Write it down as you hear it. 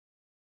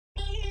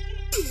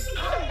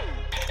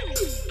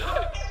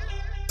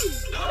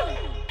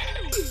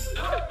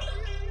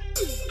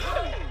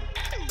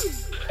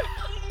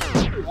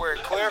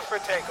Clear for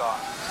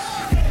takeoff.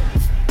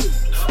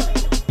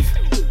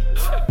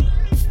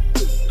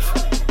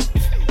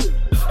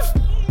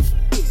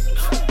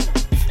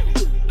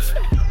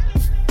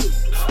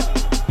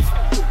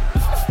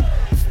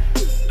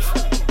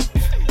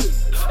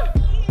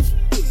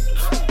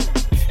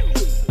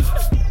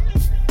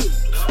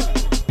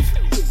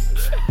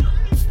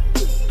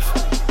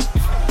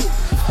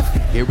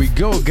 Here we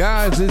go,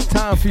 guys. It's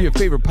time for your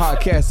favorite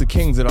podcast, The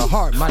Kings of the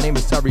Heart. My name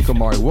is Tariq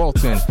Omari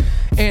Walton,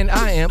 and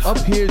I am up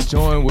here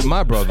joined with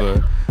my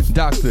brother,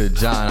 Dr.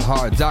 John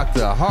Hart.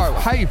 Dr. Hart,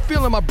 how you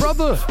feeling, my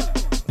brother?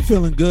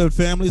 Feeling good,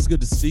 family. It's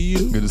good to see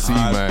you. Good to see you,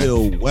 man. I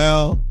feel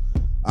well.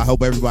 I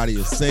hope everybody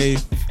is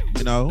safe.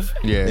 You know,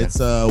 yeah. It's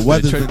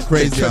weather's been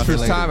crazy.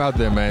 Treacherous time out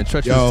there, man.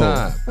 Treacherous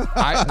time.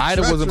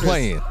 Ida wasn't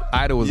playing.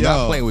 Ida was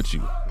not playing with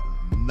you.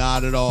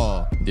 Not at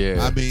all. Yeah.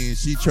 I mean,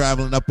 she's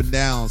traveling up and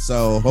down,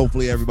 so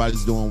hopefully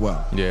everybody's doing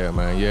well. Yeah,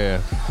 man.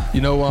 Yeah.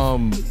 You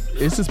know,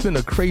 it's just been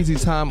a crazy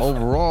time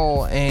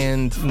overall,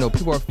 and you know,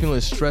 people are feeling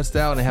stressed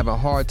out and having a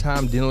hard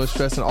time dealing with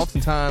stress, and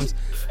oftentimes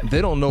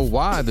they don't know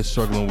why they're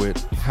struggling with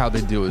how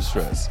they deal with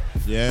stress.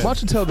 Yeah. Why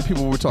don't you tell the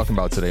people what we're talking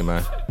about today,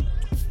 man?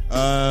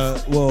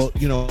 Well,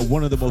 you know,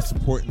 one of the most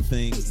important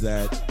things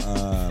that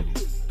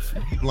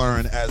we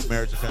learn as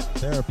marriage and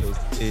family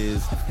therapists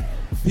is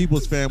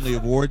people's family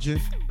of origin.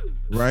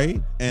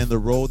 Right? And the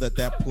role that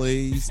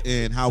plays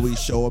in how we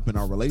show up in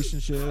our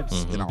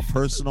relationships, in our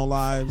personal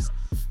lives,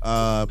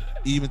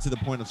 even to the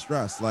point of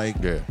stress. Like,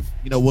 you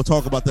know, we'll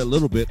talk about that a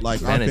little bit.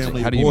 Like, managing. Our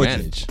family how do you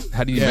manage?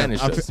 How do you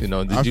manage this? You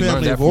know, did you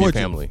learn that from your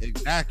family?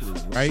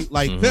 Exactly, right?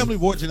 Like, family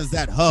of origin is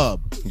that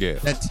hub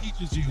that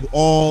teaches you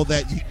all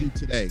that you do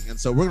today. And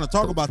so we're going to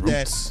talk about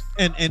that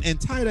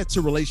and tie that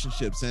to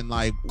relationships and,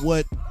 like,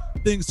 what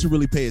things to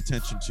really pay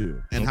attention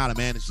to and how to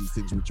manage these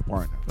things with your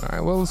partner. All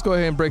right, well, let's go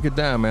ahead and break it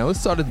down, man. Let's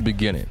start at the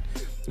beginning.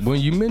 When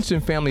you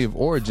mention family of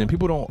origin,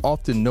 people don't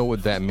often know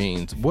what that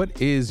means.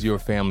 What is your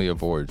family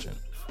of origin?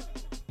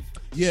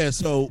 Yeah,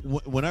 so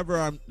whenever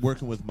I'm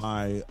working with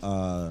my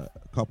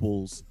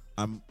couples,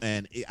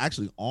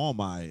 actually all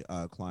my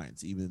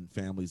clients, even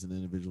families and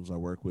individuals I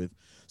work with.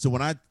 So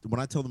when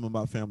I tell them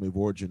about family of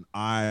origin,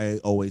 I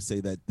always say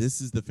that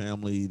this is the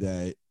family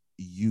that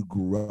you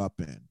grew up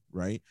in,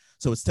 right?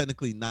 So it's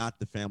technically not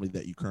the family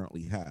that you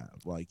currently have.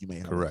 Like, you may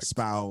have a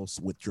spouse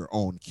with your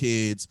own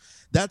kids.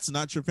 That's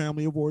not your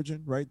family of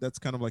origin, right? That's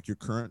kind of like your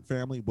current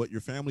family. But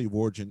your family of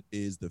origin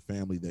is the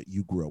family that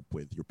you grew up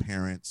with, your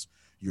parents,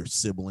 your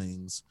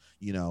siblings,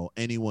 you know,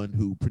 anyone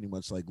who pretty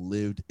much like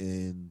lived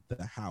in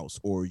the house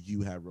or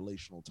you had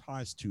relational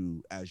ties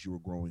to as you were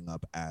growing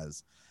up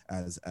as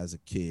a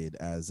kid,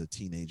 as a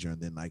teenager,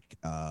 and then like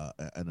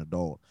an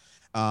adult.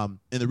 And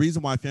the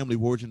reason why family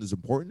of origin is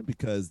important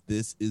because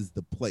this is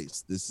the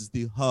place, this is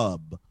the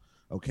hub,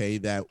 okay,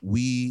 that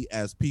we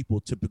as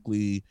people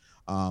typically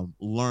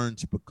learn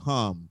to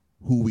become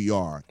who we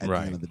are at the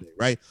end of the day,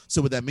 right?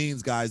 So what that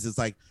means, guys, is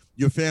like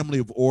your family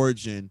of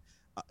origin,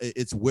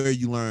 it's where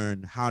you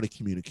learn how to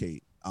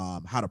communicate,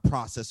 how to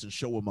process and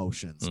show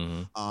emotions.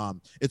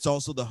 It's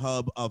also the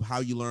hub of how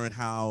you learn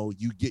how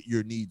you get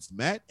your needs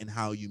met and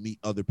how you meet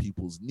other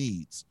people's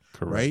needs,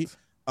 right?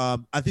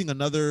 I think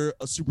another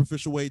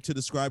superficial way to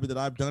describe it that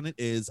I've done it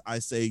is I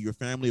say your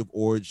family of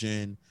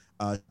origin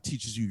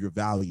teaches you your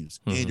values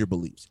and your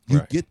beliefs.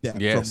 You get that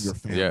from your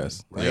family,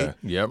 right?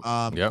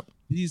 Yep.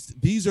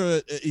 These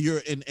are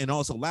your and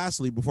also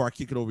lastly, before I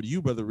kick it over to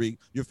you, Brother Reek,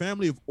 your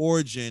family of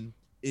origin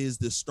is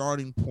the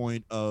starting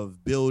point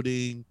of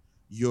building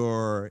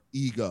your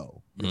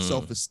ego, your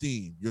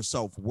self-esteem, your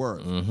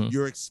self-worth,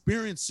 your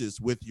experiences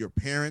with your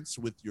parents,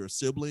 with your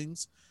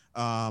siblings,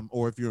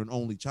 or if you're an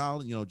only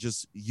child, you know,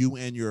 just you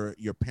and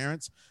your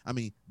parents. I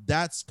mean,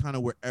 that's kind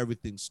of where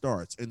everything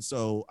starts. And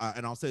so,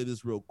 and I'll say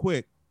this real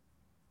quick.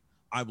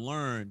 I've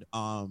learned,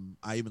 I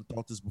even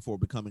thought this before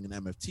becoming an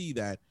MFT,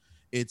 that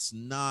it's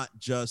not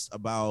just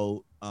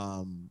about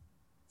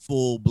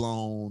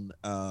full-blown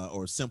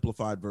or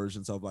simplified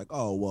versions of like,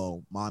 oh,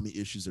 well, mommy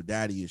issues or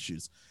daddy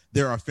issues.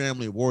 There are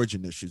family of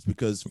origin issues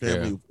because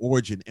family of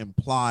origin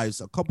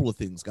implies a couple of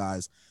things,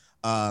 guys.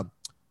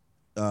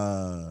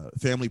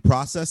 Family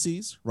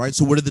processes, right?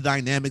 So what are the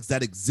dynamics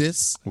that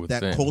exist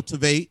that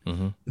cultivate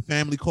the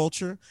family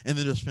culture? And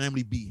then there's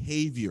family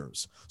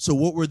behaviors. So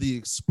what were the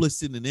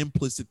explicit and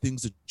implicit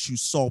things that you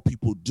saw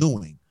people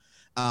doing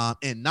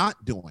and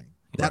not doing?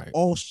 That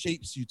all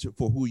shapes you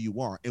for who you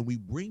are. And we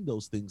bring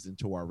those things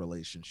into our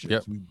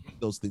relationships. We bring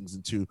those things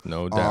into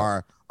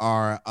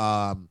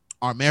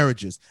our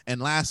marriages. And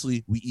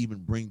lastly, we even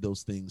bring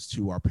those things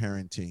to our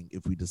parenting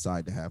if we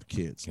decide to have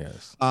kids.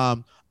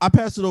 I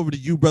pass it over to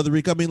you, Brother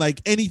Rick. I mean,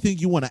 like, anything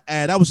you want to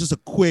add? That was just a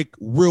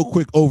real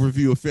quick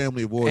overview of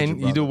family of origin.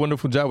 And you do a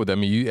wonderful job with that. I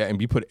mean,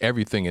 you put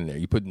everything in there.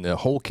 You put in the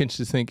whole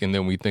kitchen sink, and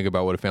then we think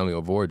about what a family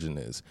of origin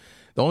is.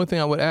 The only thing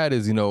I would add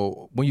is, you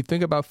know, when you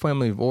think about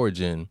family of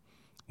origin,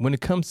 when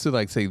it comes to,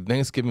 like, say,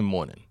 Thanksgiving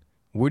morning,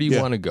 where do you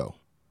want to go?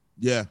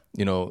 You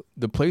know,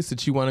 the place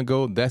that you want to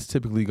go, that's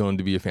typically going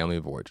to be your family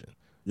of origin.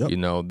 You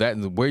know, that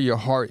where your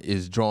heart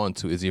is drawn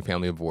to is your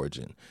family of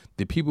origin.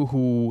 The people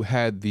who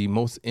had the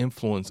most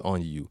influence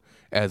on you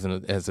as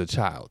a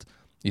child,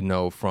 you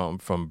know,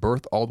 from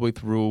birth all the way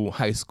through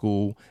high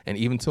school and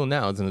even till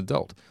now as an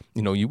adult.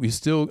 You know, we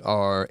still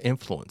are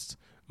influenced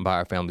by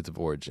our families of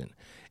origin.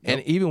 Yep.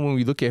 And even when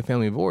we look at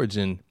family of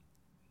origin,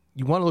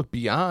 you want to look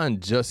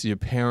beyond just your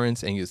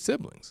parents and your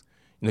siblings.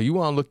 You know, you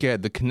want to look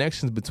at the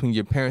connections between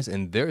your parents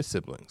and their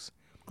siblings.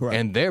 Correct.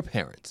 And their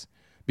parents,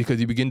 because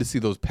you begin to see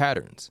those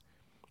patterns.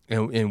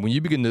 And when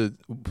you begin to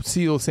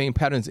see those same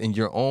patterns in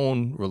your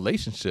own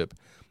relationship,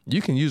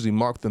 you can usually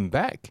mark them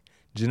back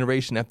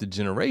generation after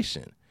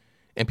generation.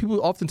 And people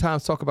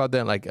oftentimes talk about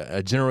that like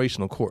a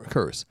generational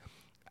curse.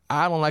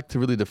 I don't like to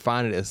really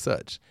define it as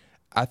such.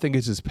 I think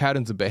it's just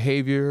patterns of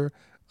behavior,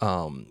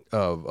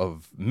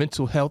 of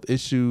mental health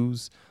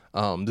issues.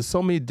 There's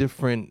so many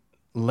different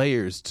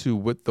layers to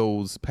what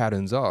those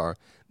patterns are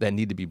that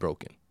need to be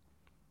broken.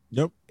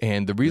 Yep.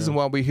 And the reason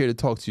why we're here to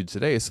talk to you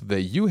today is so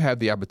that you have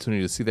the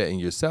opportunity to see that in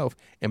yourself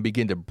and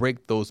begin to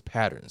break those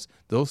patterns,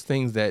 those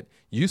things that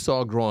you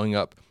saw growing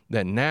up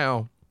that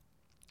now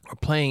are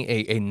playing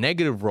a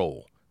negative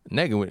role.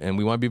 Negative, and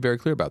we want to be very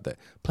clear about that,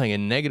 playing a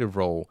negative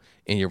role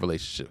in your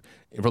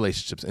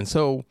relationships. And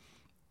so,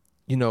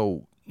 you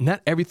know,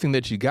 not everything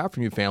that you got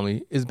from your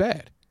family is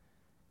bad.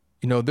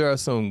 You know, there are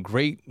some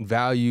great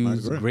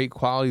values, great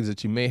qualities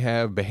that you may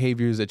have,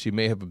 behaviors that you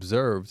may have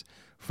observed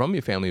from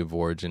your family of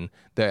origin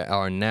that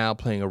are now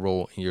playing a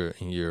role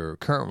in your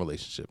current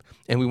relationship.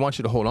 And we want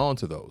you to hold on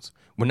to those.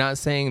 We're not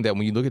saying that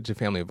when you look at your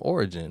family of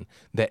origin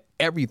that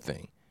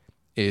everything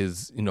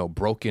is, you know,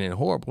 broken and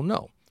horrible.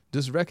 No.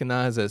 Just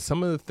recognize that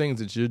some of the things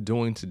that you're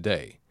doing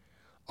today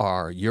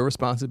are your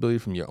responsibility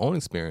from your own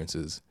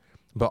experiences,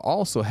 but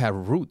also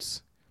have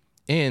roots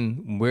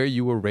in where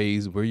you were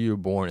raised, where you were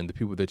born, and the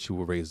people that you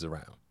were raised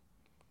around.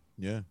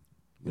 Yeah.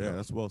 Yeah,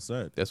 that's well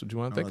said. That's what you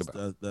want to think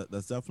about.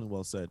 That's definitely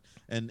well said.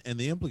 And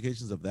the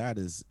implications of that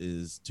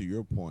is to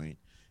your point,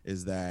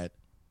 is that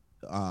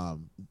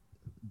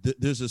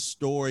there's a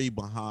story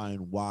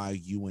behind why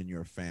you and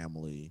your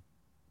family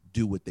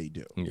do what they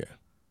do. Yeah.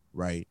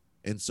 Right.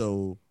 And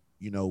so,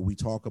 you know, we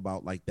talk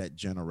about like that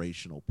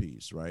generational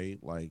piece, right?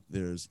 Like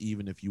there's,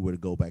 even if you were to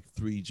go back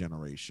 3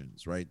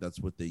 generations, right? That's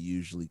what they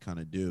usually kind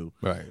of do,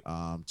 right?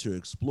 To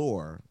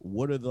explore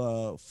what are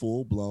the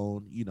full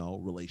blown, you know,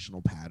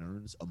 relational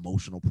patterns,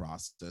 emotional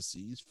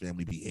processes,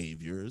 family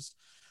behaviors.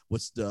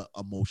 What's the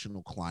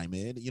emotional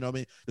climate? You know what I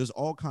mean? There's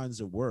all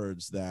kinds of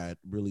words that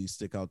really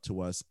stick out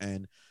to us.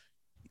 And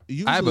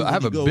I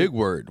have a big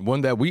word, one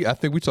that I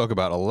think we talk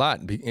about a lot,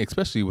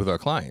 especially with our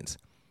clients.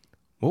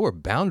 What were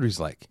boundaries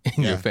like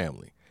in your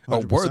family?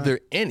 100%. Or were there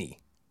any?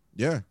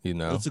 Yeah. You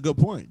know, that's a good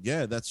point.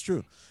 Yeah, that's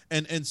true.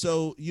 And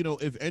so, you know,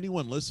 if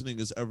anyone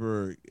listening is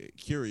ever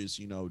curious,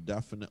 you know,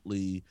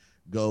 definitely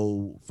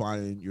go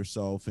find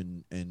yourself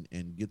and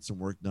get some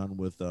work done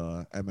with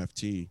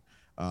MFT,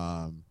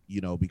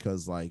 you know,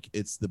 because like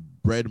it's the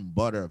bread and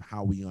butter of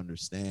how we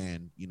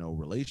understand, you know,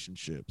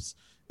 relationships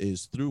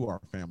is through our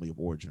family of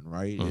origin,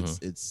 right?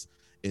 Mm-hmm.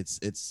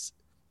 It's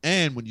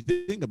and when you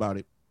think about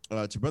it,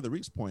 to Brother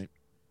Reek's point,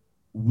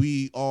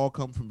 we all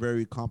come from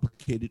very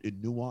complicated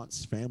and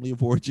nuanced family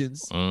of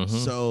origins. Mm-hmm.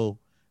 So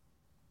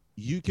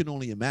you can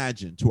only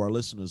imagine, to our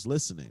listeners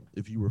listening,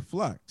 if you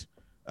reflect,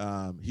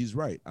 he's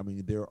right. I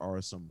mean, there are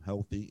some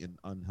healthy and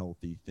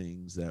unhealthy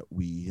things that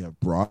we have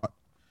brought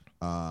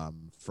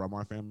from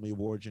our family of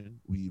origin.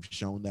 We've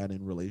shown that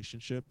in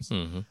relationships.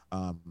 Mm-hmm.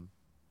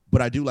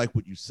 But I do like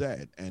what you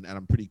said, and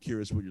I'm pretty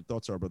curious what your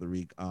thoughts are, Brother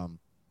Reek.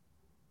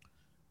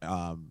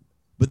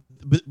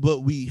 But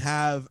we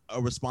have a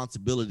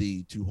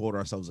responsibility to hold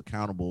ourselves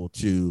accountable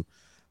to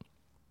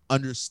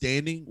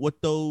understanding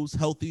what those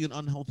healthy and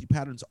unhealthy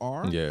patterns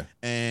are,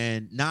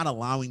 and not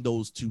allowing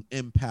those to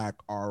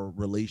impact our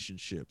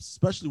relationships,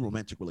 especially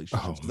romantic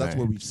relationships, because that's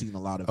where we've seen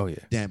a lot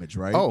of damage,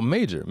 right? Oh,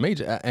 major.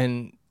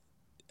 And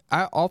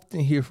I often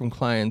hear from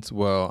clients,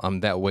 well, I'm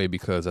that way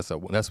because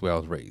that's where I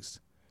was raised.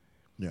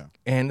 Yeah.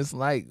 And it's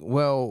like,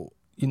 well,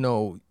 you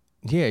know,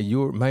 yeah,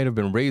 you might have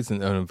been raised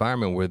in an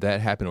environment where that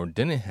happened or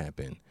didn't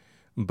happen,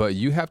 but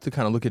you have to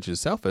kind of look at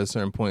yourself at a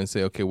certain point and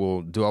say, okay,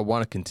 well, do I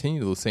want to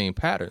continue those same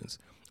patterns,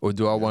 or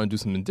do I want to do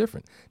something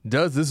different?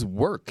 Does this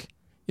work?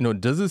 You know,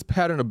 does this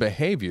pattern of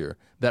behavior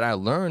that I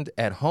learned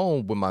at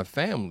home with my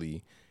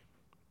family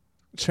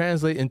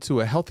translate into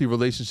a healthy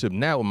relationship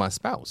now with my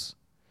spouse?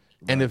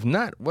 Right. And if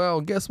not,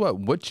 well, guess what?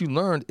 What you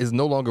learned is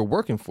no longer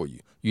working for you.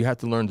 You have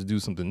to learn to do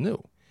something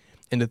new.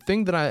 And the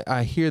thing that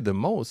I hear the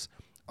most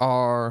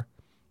are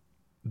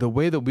the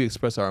way that we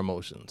express our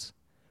emotions,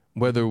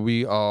 whether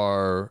we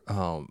are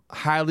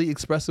highly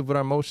expressive with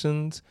our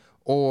emotions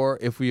or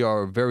if we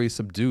are very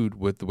subdued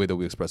with the way that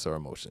we express our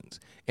emotions.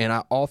 And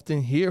I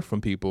often hear from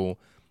people,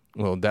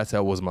 well, that's how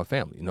it was in my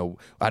family. You know,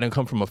 I didn't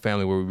come from a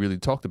family where we really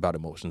talked about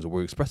emotions or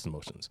we expressed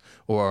emotions.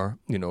 Or,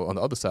 you know, on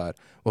the other side,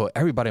 well,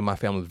 everybody in my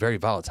family was very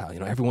volatile. You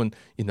know, everyone,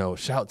 you know,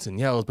 shouts and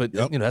yells, but, you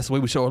know, that's the way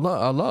we show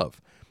our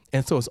love.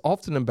 And so it's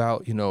often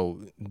about, you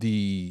know,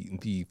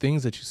 the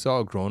things that you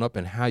saw growing up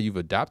and how you've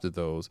adopted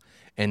those,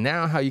 and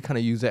now how you kind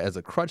of use that as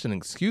a crutch and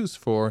excuse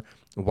for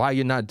why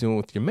you're not doing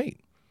with your mate.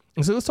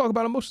 And so let's talk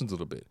about emotions a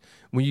little bit.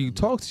 When you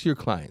talk to your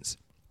clients,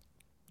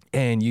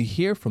 And you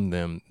hear from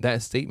them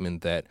that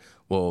statement that,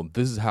 well,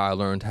 this is how I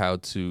learned how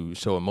to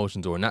show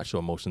emotions or not show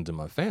emotions in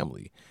my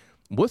family.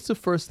 What's the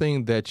first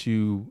thing that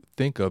you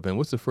think of, and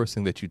what's the first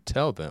thing that you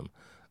tell them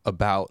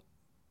about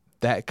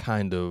that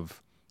kind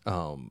of,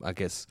 I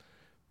guess,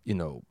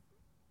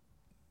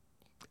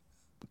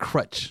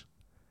 crutch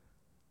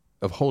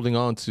of holding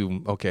on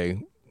to,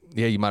 okay,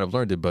 yeah, you might have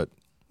learned it, but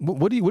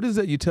what is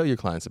that you tell your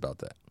clients about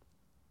that?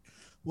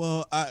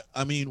 Well,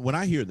 I mean, when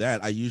I hear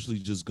that, I usually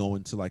just go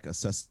into like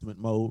assessment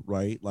mode,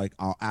 right? Like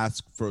I'll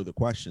ask further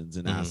questions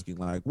and asking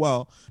like,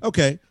 well,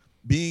 okay,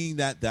 being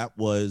that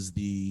was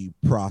the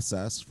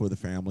process for the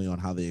family on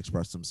how they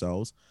express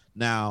themselves.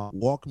 Now,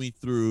 walk me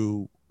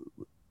through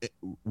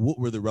what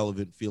were the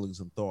relevant feelings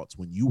and thoughts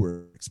when you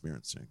were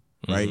experiencing,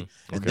 right? Okay.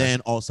 And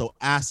then also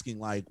asking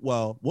like,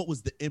 well, what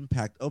was the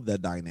impact of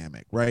that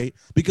dynamic, right?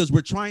 Because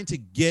we're trying to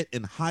get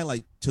and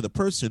highlight to the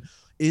person,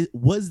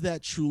 was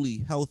that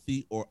truly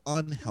healthy or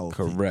unhealthy?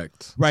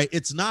 Correct. Right.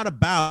 It's not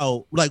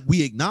about like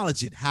we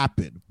acknowledge it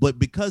happened, but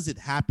because it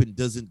happened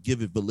doesn't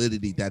give it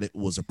validity that it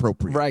was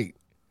appropriate. Right.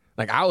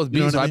 Like I was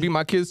beat, so I beat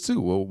my kids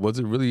too. Well, was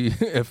it really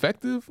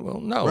effective?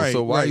 Well, no. Right,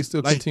 so why right. you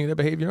still Like, continue that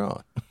behavior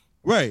on?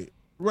 Right.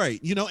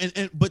 Right.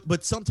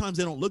 But sometimes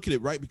they don't look at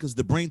it right because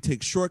the brain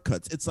takes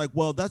shortcuts. It's like,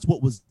 well, that's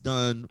what was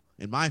done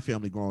in my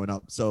family growing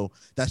up. So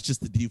that's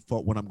just the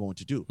default what I'm going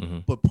to do.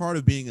 But part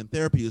of being in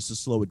therapy is to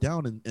slow it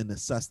down and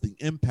assess the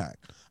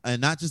impact, and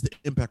not just the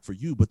impact for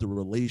you, but the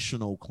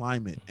relational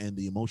climate and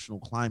the emotional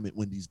climate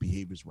when these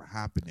behaviors were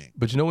happening.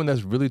 But when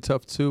that's really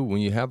tough too,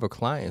 when you have a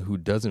client who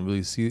doesn't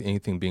really see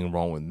anything being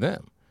wrong with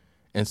them.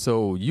 And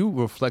so you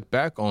reflect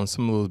back on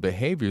some of those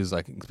behaviors,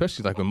 like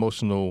especially like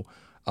emotional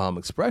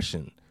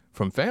expression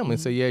from family, and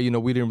say, yeah,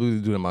 we didn't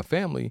really do it in my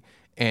family.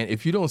 And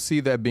if you don't see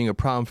that being a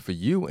problem for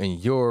you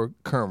and your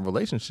current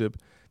relationship,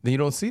 then you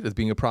don't see it as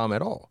being a problem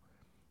at all.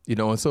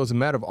 And so it's a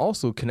matter of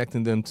also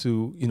connecting them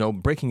to,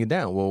 breaking it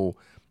down. Well,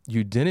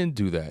 you didn't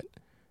do that.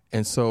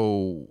 And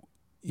so,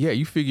 yeah,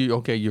 you figure,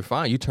 okay, you're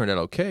fine. You turned out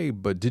okay,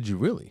 but did you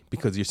really?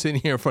 Because you're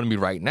sitting here in front of me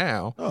right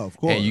now. Oh, of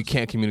course. And you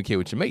can't communicate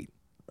with your mate.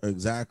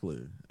 Exactly.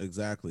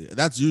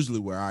 That's usually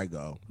where I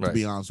go, to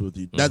be honest with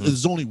you. Mm-hmm.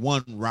 There's only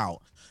one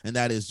route, and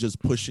that is just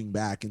pushing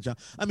back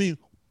and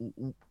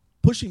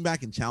pushing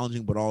back and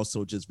challenging, but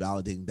also just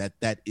validating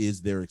that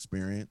is their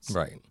experience.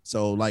 Right.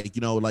 So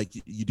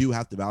you do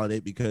have to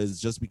validate, because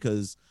just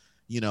because,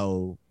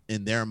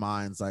 in their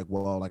minds, like,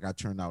 well, like I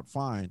turned out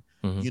fine,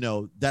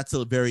 that's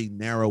a very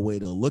narrow way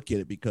to look at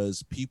it,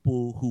 because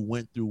people who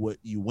went through what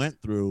you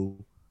went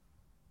through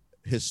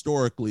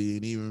historically,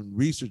 and even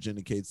research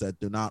indicates that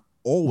they're not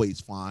always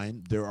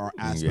fine. There are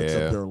aspects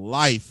of their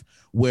life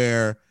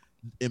where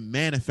it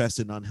manifests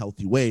in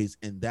unhealthy ways,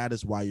 and that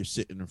is why you're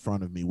sitting in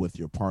front of me with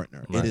your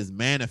partner. Right. It is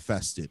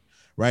manifested,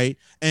 right?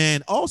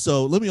 And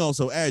also, let me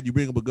also add, you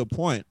bring up a good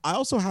point. I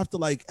also have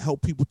to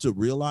help people to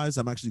realize,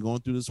 I'm actually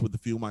going through this with a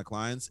few of my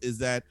clients, is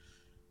that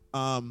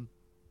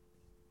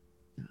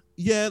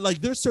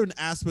there's certain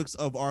aspects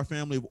of our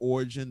family of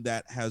origin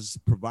that has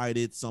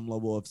provided some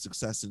level of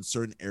success in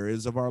certain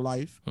areas of our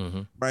life,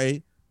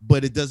 right?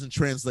 But it doesn't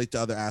translate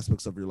to other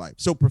aspects of your life.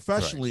 So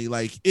professionally,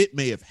 it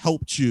may have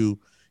helped you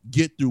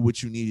get through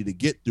what you needed to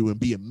get through and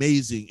be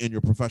amazing in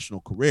your professional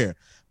career.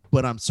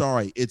 But I'm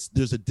sorry,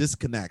 there's a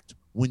disconnect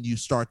when you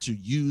start to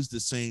use the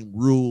same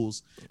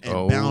rules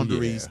and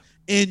boundaries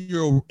in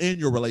your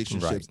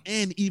relationships,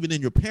 and even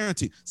in your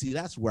parenting. See,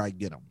 that's where I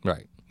get them.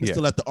 Right. Just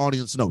to let the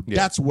audience know,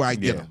 that's where I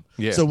get them.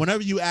 Yeah. So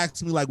whenever you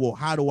ask me like, well,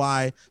 how do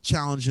I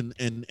challenge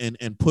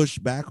and push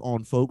back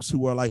on folks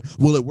who are like,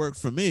 will it work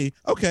for me?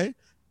 Okay,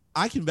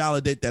 I can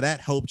validate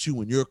that helped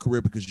you in your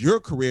career, because your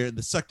career in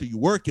the sector you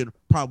work in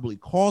probably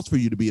calls for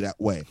you to be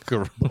that way.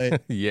 Correct.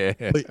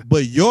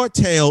 But your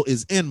tail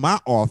is in my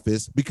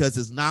office because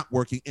it's not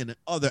working in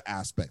other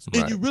aspects.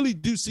 And you really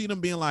do see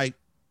them being like,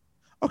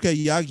 okay,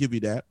 yeah, I'll give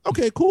you that.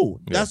 Okay, cool.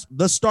 Let's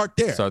start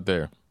there. Start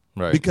there.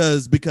 Right.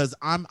 Because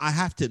I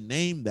have to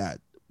name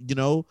that,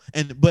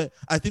 but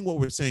I think what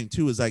we're saying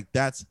too is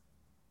it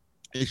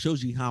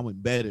shows you how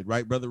embedded,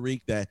 right, Brother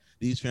Reek, that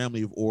these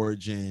family of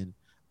origin,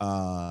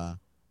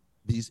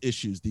 these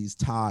issues, these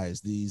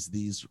ties,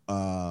 these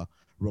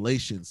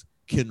relations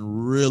can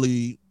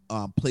really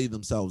play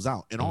themselves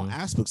out in all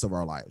aspects of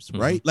our lives,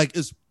 right? Like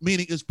it's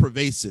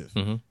pervasive.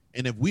 And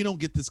if we don't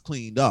get this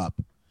cleaned up,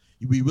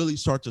 we really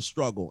start to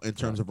struggle in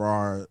terms of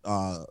our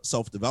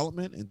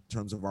self-development, in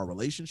terms of our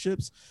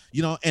relationships,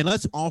 and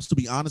let's also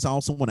be honest. I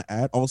also want to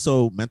add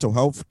also mental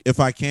health, if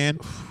I can.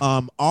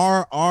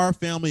 Our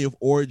family of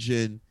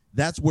origin,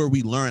 that's where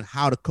we learn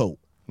how to cope.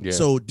 Yeah.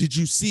 So did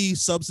you see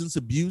substance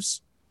abuse?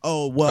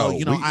 Oh, well,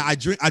 I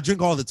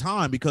drink all the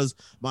time because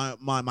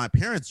my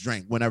parents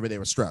drank whenever they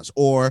were stressed.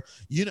 Or,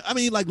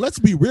 let's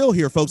be real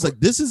here, folks. Like,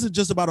 this isn't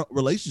just about a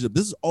relationship.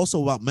 This is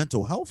also about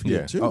mental health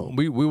here, too. Oh,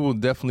 we will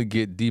definitely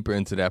get deeper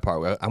into that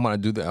part. I'm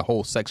going to do a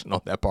whole section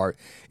on that part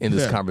in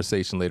this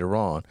conversation later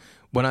on.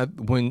 When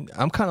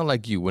I'm kind of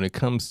like you, when it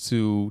comes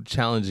to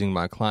challenging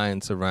my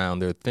clients around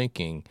their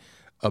thinking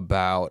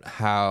about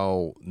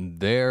how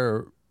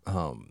their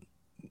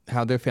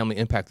family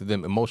impacted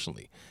them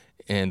emotionally.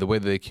 and the way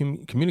that they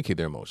communicate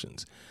their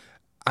emotions.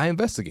 I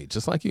investigate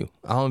just like you.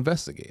 I'll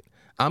investigate.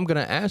 I'm going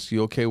to ask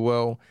you, okay,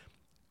 well,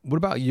 what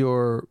about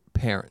your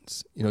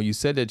parents? You know, you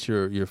said that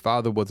your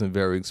father wasn't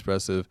very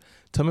expressive.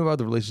 Tell me about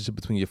the relationship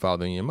between your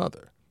father and your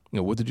mother. You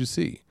know, what did you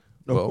see?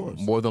 Well,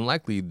 more than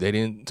likely, they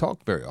didn't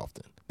talk very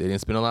often. They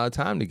didn't spend a lot of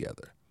time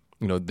together.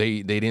 You know,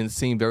 they didn't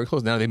seem very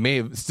close. Now, they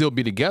may still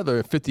be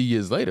together 50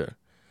 years later,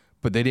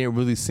 but they didn't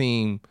really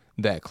seem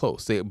that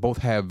close. They both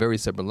have very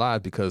separate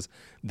lives because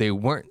they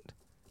weren't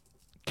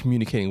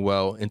communicating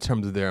well in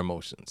terms of their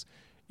emotions.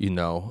 You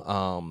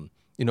know,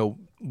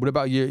 what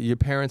about your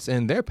parents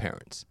and their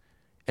parents?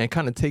 And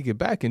kind of take it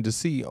back and just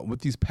see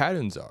what these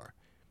patterns are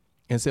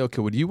and say,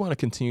 okay, well, do you want to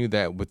continue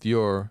that with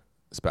your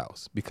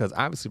spouse? Because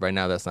obviously right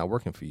now that's not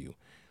working for you.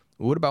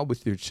 What about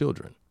with your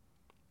children?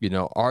 You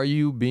know, are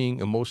you being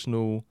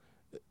emotionally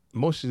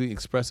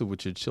expressive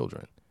with your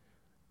children?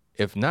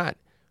 If not,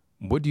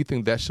 what do you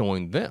think that's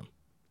showing them?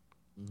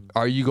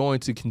 Are you going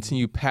to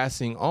continue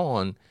passing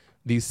on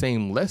these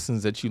same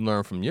lessons that you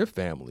learned from your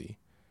family?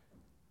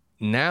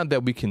 Now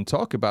that we can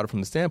talk about it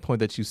from the standpoint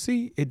that you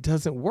see, it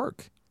doesn't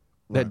work.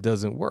 That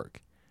doesn't work.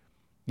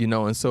 You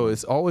know, and so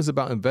it's always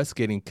about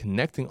investigating,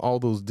 connecting all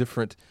those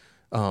different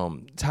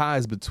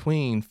ties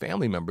between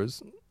family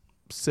members,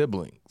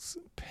 siblings,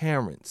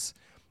 parents,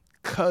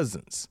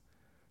 cousins.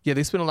 Yeah,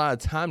 they spend a lot of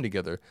time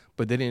together,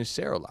 but they didn't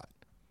share a lot.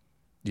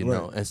 You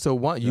know, and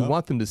so you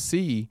want them to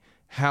see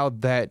how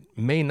that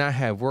may not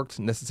have worked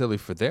necessarily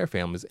for their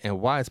families and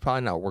why it's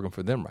probably not working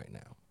for them right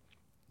now.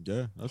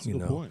 Yeah, that's a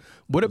good point.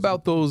 What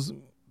about those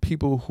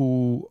people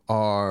who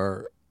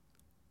are,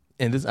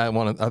 and this I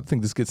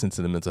think this gets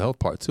into the mental health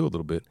part too a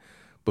little bit,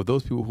 but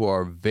those people who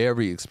are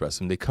very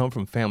expressive, they come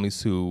from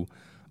families who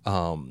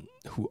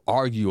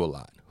argue a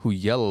lot, who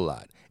yell a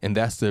lot, and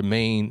that's their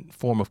main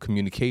form of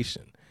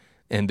communication,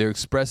 and they're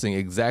expressing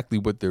exactly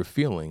what they're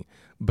feeling,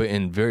 but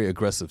in very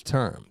aggressive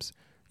terms.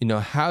 You know,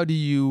 how do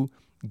you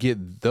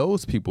get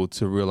those people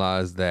to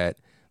realize that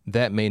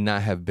that may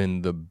not have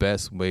been the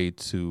best way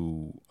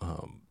to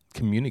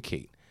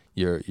communicate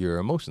your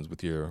emotions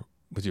with your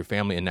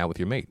family and now with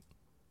your mate?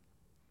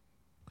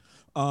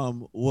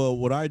 Well,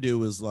 what I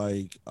do is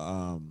like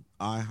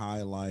I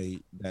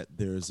highlight that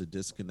there's a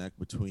disconnect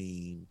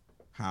between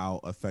how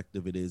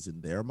effective it is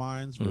in their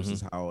minds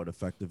versus how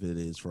effective it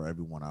is for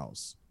everyone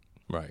else.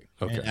 Right.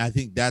 Okay. And I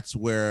think that's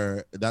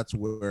where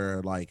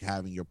like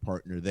having your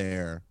partner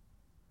there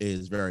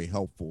is very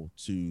helpful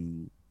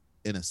to,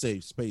 in a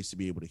safe space, to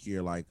be able to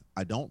hear like,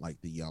 I don't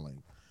like the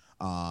yelling,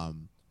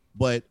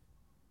 but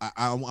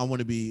I want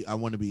to be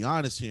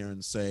honest here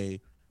and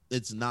say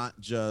it's not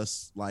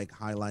just like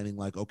highlighting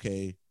like,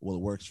 okay, well,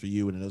 it works for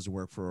you and it doesn't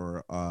work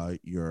for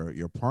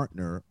your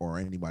partner or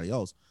anybody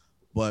else,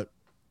 but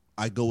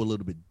I go a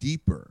little bit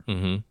deeper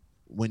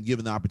when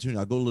given the opportunity.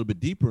 I go a little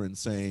bit deeper in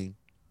saying,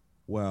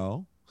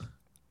 well,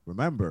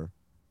 remember,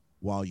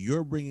 while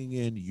you're bringing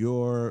in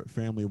your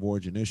family of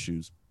origin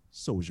issues,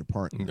 so is your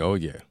partner. Oh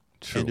yeah,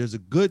 true. And there's a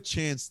good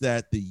chance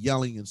that the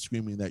yelling and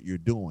screaming that you're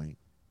doing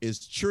is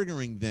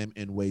triggering them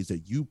in ways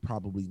that you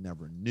probably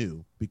never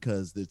knew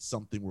because it's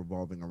something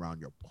revolving around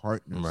your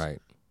partner's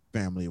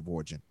family of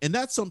origin. And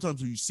that's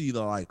sometimes when you see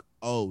the like,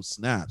 oh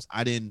snaps,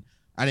 I didn't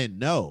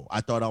know.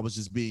 I thought I was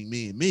just being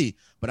me and me,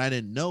 but I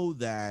didn't know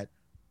that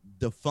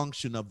the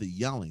function of the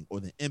yelling or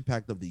the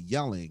impact of the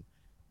yelling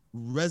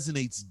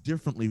resonates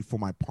differently for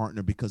my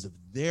partner because of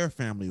their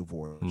family of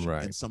origin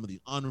and some of the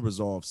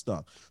unresolved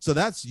stuff. So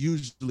that's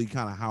usually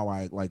kind of how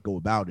I like go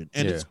about it.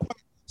 And it's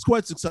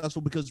quite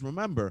successful because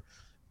remember,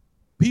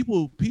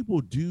 people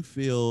do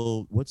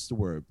feel, what's the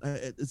word?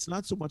 It's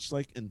not so much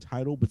like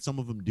entitled, but some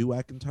of them do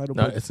act entitled.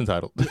 No, it's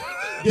entitled.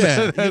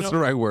 Yeah, that's the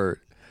right word.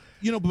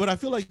 You know, but I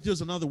feel like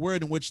there's another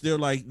word in which they're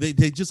like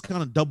they just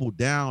kind of double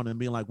down and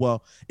being like,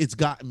 well, it's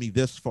gotten me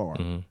this far.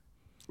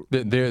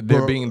 They're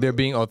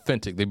being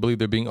authentic. They believe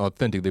they're being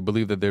authentic. They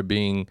believe that they're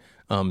being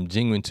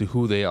genuine to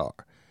who they are.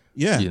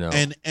 Yeah, you know,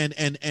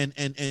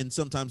 and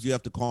sometimes you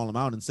have to call them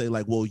out and say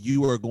like, well,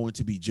 you are going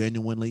to be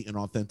genuinely and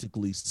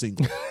authentically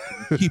single.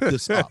 Keep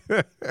this up,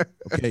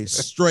 okay?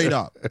 Straight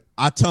up.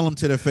 I tell them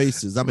to their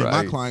faces. I mean,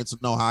 my clients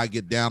know how I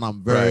get down.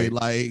 I'm very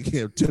like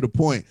to the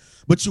point.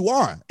 But you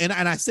are, and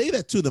I say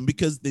that to them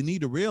because they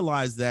need to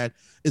realize that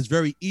it's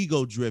very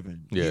ego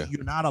driven. Yeah,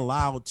 you're not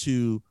allowed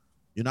to.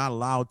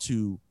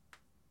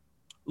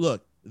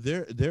 Look,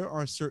 there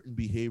are certain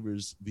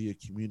behaviors via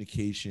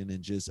communication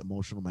and just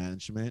emotional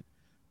management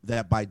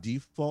that by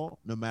default,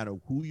 no matter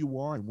who you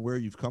are and where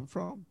you've come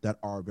from, that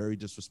are very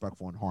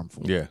disrespectful and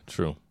harmful. Yeah,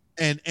 true.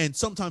 And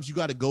sometimes you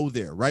got to go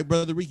there, right,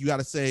 Brother Reek? You got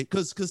to say,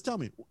 because tell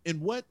me, in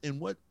what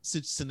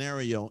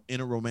scenario in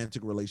a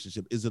romantic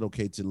relationship is it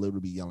okay to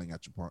literally be yelling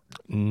at your partner?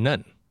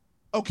 None.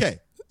 Okay.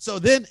 So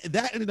then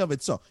that in and of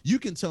itself, you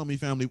can tell me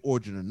family of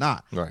origin or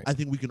not. Right. I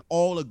think we can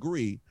all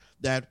agree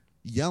that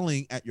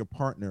yelling at your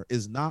partner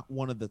is not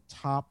one of the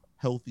top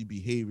healthy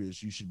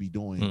behaviors you should be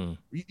doing.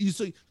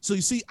 So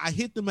you see, I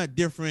hit them at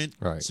different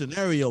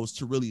scenarios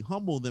to really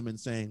humble them and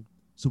saying,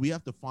 so we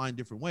have to find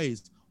different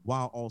ways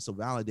while also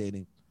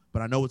validating.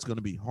 But I know it's going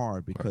to be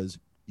hard because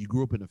you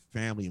grew up in a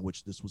family in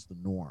which this was the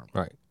norm.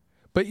 Right.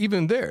 But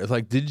even there, it's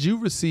like, did you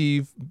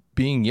receive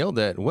being yelled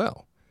at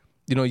well?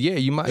 You know, yeah,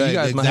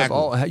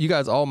 you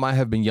guys all might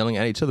have been yelling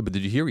at each other, but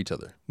did you hear each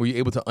other? Were you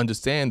able to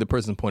understand the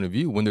person's point of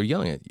view when they're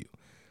yelling at you?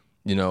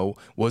 You know,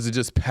 was it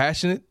just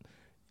passionate,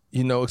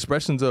 you know,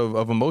 expressions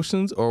of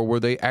emotions, or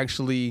were they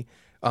actually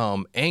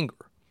anger?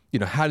 You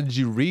know, how did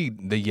you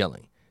read the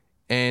yelling?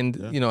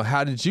 And, you know,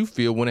 how did you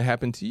feel when it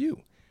happened to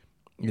you?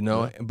 You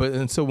know,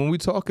 and so when we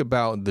talk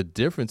about the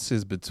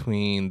differences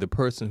between the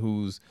person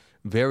who's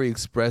very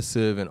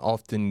expressive and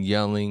often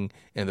yelling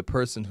and the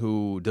person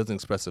who doesn't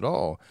express at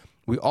all,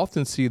 we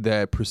often see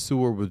that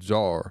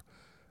pursuer-withdrawer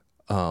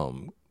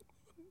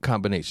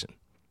combination.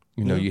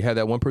 You know, you have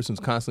that one person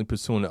who's constantly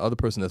pursuing the other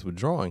person that's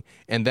withdrawing,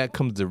 and that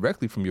comes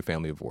directly from your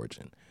family of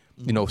origin.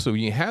 You know, so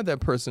you have that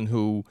person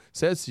who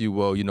says to you,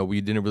 well, you know,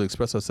 we didn't really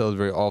express ourselves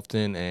very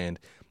often, and,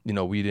 you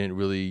know, we didn't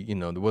really, you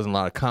know, there wasn't a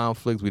lot of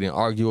conflict, we didn't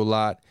argue a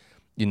lot,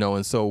 you know,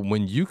 and so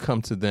when you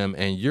come to them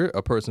and you're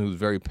a person who's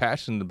very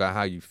passionate about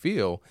how you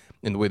feel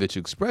and the way that you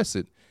express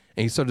it,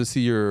 and you start to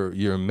see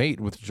your mate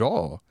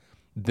withdraw,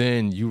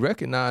 then you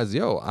recognize,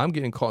 yo, I'm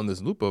getting caught in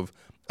this loop of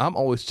I'm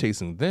always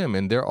chasing them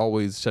and they're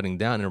always shutting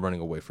down and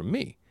running away from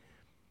me.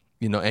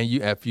 You know, and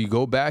if you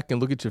go back and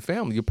look at your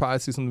family, you'll probably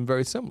see something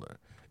very similar.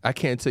 I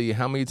can't tell you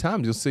how many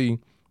times you'll see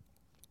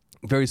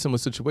very similar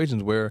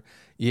situations where,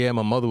 yeah,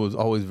 my mother was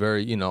always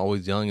very, you know,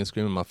 always yelling and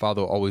screaming. My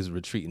father would always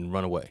retreat and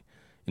run away.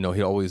 You know,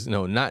 he always, you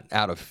know, not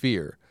out of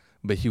fear,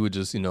 but he would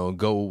just, you know,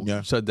 go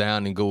shut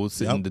down and go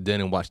sit in the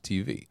den and watch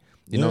TV.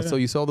 You know, so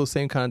you saw those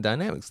same kind of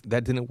dynamics.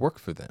 That didn't work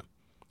for them.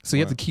 So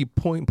you have to keep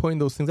pointing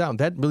those things out.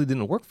 That really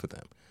didn't work for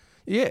them.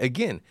 Yeah,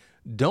 again,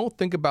 don't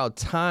think about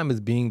time as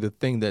being the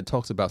thing that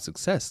talks about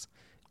success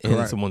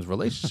in someone's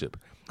relationship.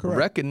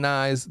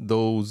 Recognize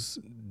those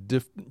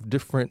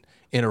different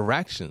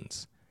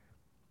interactions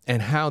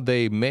and how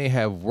they may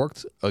have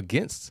worked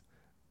against,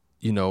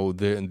 you know,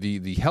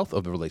 the health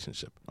of the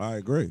relationship. I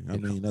agree. I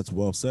mean, that's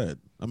well said.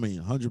 I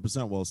mean,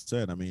 100% well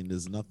said. I mean,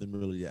 there's nothing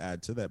really to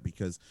add to that,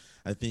 because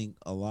I think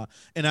a lot,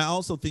 and I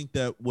also think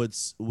that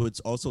what's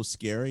also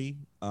scary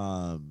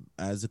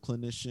as a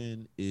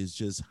clinician is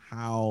just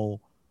how,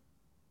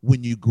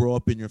 when you grow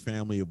up in your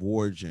family of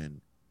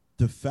origin,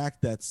 the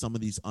fact that some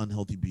of these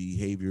unhealthy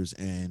behaviors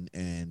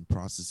and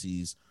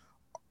processes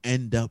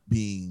end up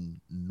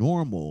being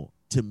normal,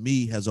 to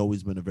me, has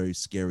always been a very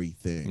scary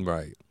thing.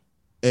 Right.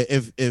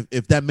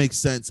 If that makes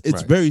sense,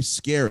 it's very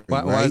scary.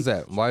 Why is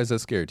that? Why is that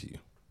scary to you?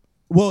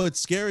 Well, it's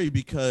scary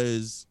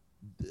because,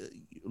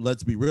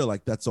 let's be real,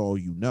 like, that's all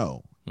you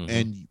know.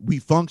 And we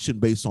function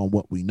based on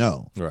what we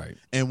know. Right.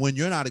 And when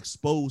you're not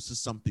exposed to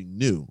something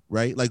new,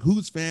 right? Like,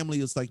 whose family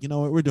is like, you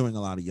know what, we're doing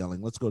a lot of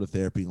yelling. Let's go to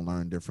therapy and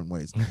learn different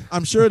ways.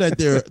 I'm sure that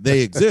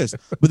they exist,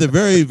 but they're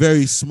very,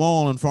 very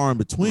small and far in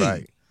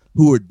between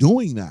who are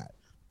doing that.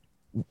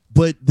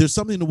 But there's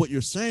something to what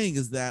you're saying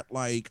is that,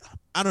 like,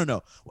 I don't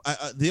know.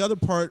 The other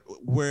part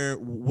where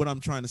what I'm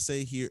trying to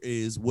say here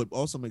is what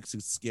also makes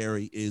it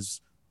scary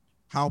is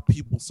how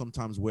people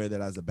sometimes wear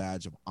that as a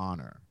badge of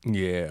honor.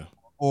 Yeah.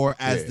 Or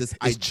as this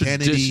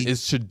identity.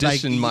 It's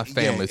tradition, like, my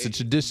family. It's a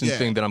tradition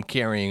thing that I'm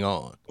carrying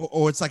on.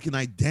 Or it's like an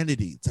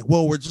identity. It's like,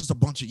 well, we're just a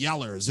bunch of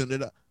yellers.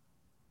 And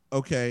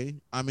okay.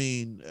 I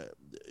mean,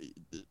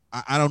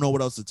 I don't know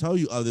what else to tell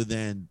you other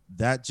than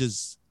that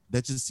just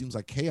seems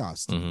like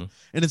chaos to me.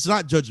 And it's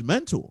not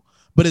judgmental,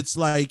 but it's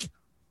like,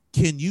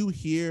 can you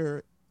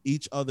hear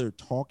each other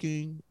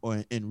talking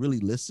and really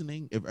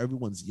listening if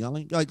everyone's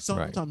yelling? Like,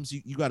 sometimes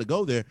you got to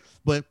go there,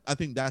 but I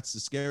think that's the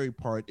scary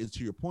part. Is,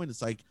 to your point,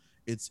 it's like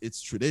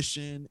it's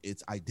tradition,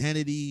 it's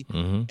identity,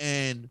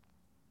 and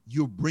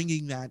you're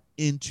bringing that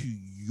into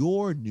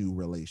your new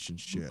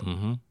relationship.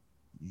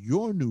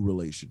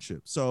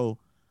 So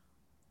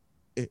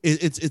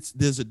it's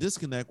there's a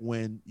disconnect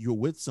when you're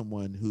with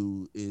someone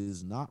who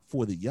is not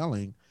for the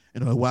yelling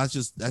and, well, that's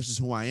just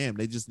who I am.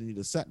 They just need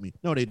to set me.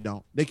 No, they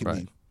don't. They can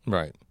leave.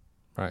 Right.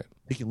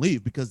 They can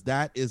leave, because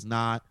that is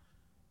not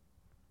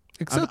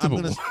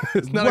acceptable.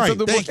 It's not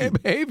acceptable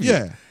behavior.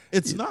 Yeah,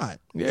 it's not.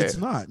 Yeah. It's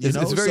not.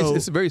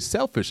 It's very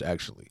selfish,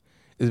 actually.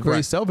 It's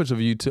very selfish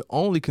of you to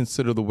only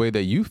consider the way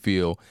that you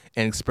feel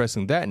and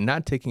expressing that,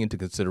 not taking into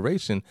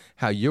consideration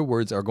how your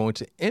words are going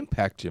to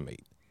impact your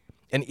mate.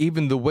 And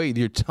even the way,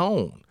 your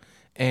tone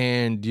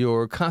and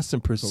your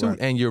constant pursuit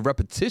and your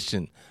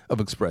repetition of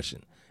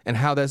expression and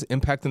how that's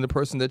impacting the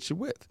person that you're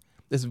with.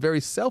 It's very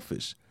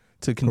selfish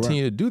to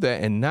continue to do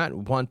that and not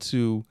want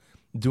to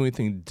do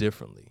anything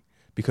differently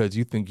because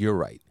you think you're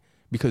right.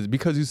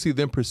 Because you see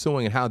them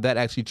pursuing and how that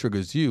actually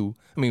triggers you.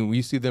 I mean, when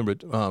you see them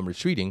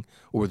retreating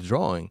or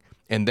withdrawing,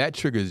 and that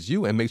triggers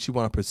you and makes you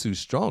want to pursue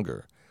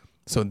stronger.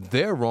 So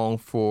they're wrong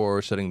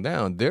for shutting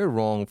down. They're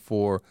wrong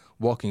for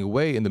walking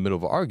away in the middle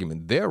of an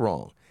argument. They're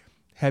wrong.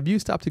 Have you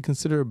stopped to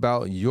consider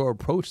about your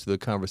approach to the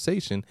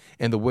conversation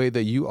and the way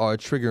that you are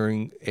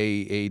triggering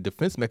a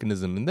defense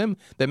mechanism in them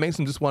that makes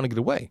them just want to get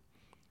away?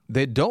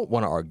 They don't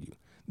want to argue.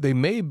 They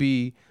may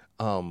be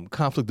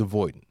conflict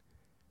avoidant.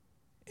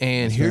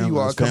 And here you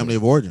are. Family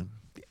of origin.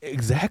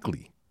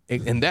 Exactly.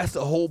 And that's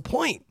the whole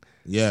point.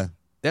 Yeah.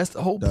 That's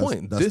the whole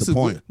point. That's This the is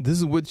point. this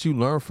is what you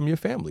learn from your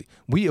family.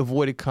 We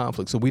avoided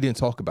conflict, so we didn't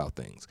talk about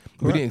things. We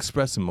Correct. didn't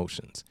express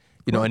emotions.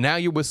 You know, and now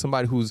you're with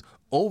somebody who's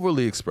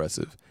overly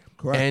expressive,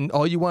 Correct. and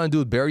all you want to do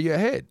is bury your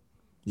head.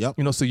 Yep.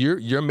 You know, so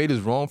your mate is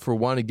wrong for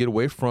wanting to get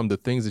away from the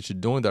things that you're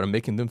doing that are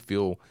making them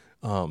feel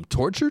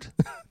tortured.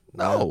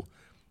 No,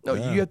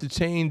 Yeah. you have to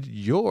change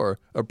your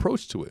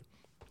approach to it,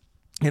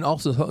 and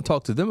also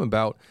talk to them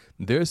about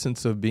their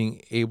sense of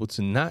being able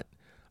to not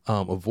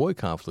avoid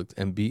conflict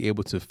and be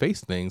able to face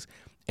things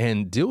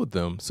and deal with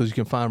them, so you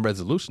can find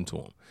resolution to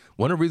them.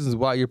 One of the reasons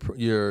why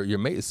your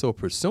mate is so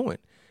pursuant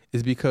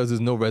is because there's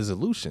no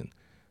resolution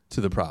to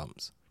the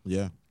problems.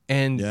 Yeah.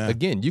 And Yeah.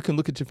 again, you can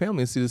look at your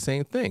family and see the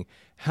same thing.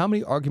 How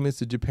many arguments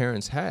did your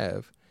parents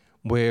have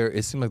where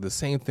it seemed like the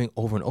same thing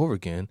over and over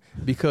again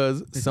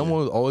because someone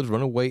was always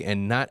running away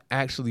and not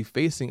actually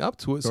facing up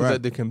to it so that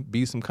Correct. there can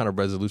be some kind of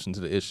resolution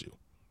to the issue?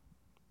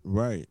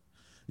 Right.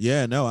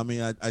 Yeah, no, I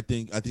mean I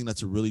think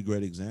that's a really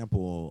great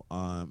example.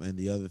 And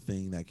the other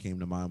thing that came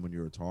to mind when you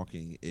were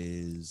talking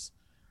is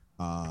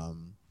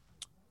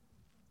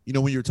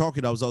when you're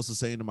talking, I was also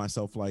saying to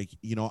myself, like,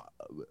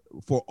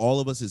 for all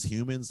of us as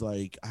humans,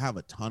 like I have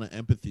a ton of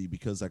empathy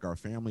because like our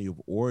family of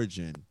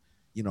origin,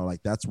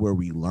 like that's where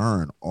we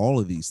learn all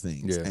of these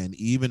things. Yeah. And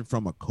even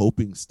from a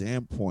coping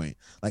standpoint,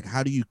 like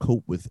how do you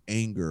cope with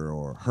anger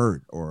or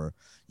hurt or,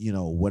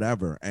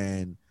 whatever.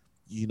 And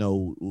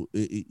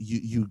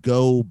you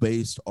go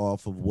based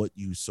off of what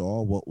you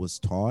saw, what was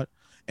taught.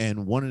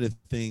 And one of the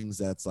things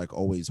that's like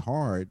always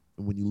hard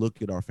when you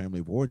look at our family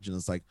of origin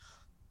is like,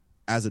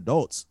 as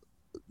adults,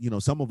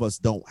 some of us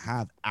don't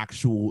have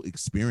actual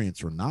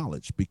experience or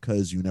knowledge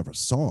because you never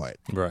saw it.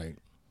 Right.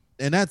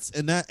 And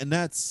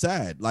that's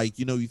sad. Like,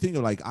 you think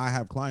of like, I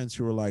have clients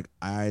who are like,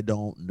 I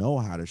don't know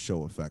how to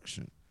show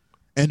affection.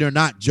 And they're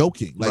not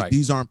joking. Like, Right.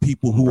 these aren't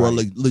people who are Right.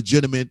 like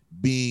legitimate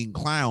being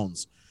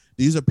clowns.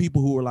 These are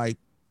people who are like,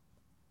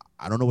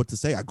 I don't know what to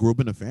say. I grew up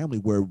in a family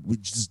where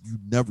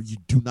you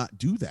do not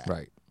do that.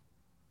 Right.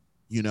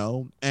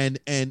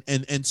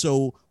 And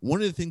so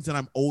one of the things that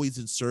I'm always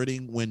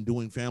inserting when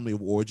doing family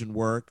of origin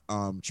work,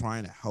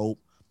 trying to help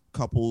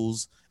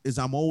couples, is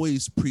I'm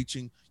always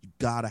preaching, you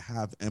gotta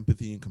have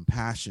empathy and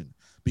compassion,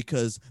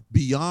 because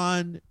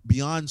beyond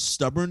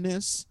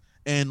stubbornness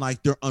and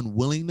like their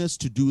unwillingness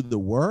to do the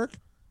work,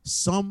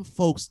 some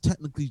folks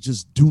technically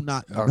just do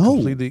not Are know.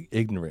 completely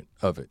ignorant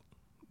of it.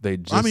 They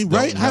just I mean, don't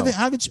right? know.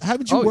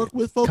 Haven't you worked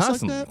with folks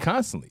constantly, like that?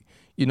 Constantly.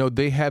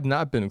 They have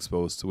not been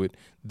exposed to it.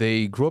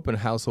 They grew up in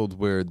households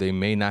where they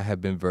may not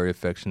have been very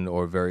affectionate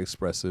or very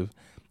expressive.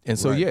 And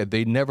so, Right.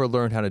 they never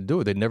learned how to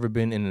do it. They've never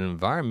been in an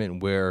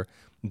environment where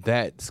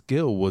that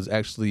skill was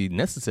actually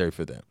necessary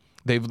for them.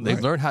 They've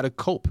Right. learned how to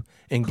cope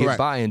and get Correct.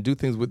 by and do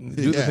things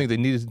the Yeah. things they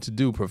needed to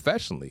do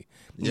professionally,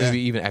 Yeah. maybe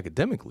even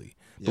academically.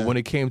 But Yeah. when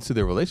it came to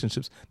their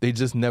relationships, they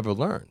just never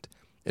learned.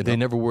 And they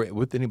never were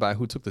with anybody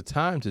who took the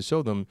time to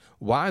show them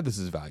why this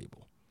is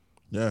valuable.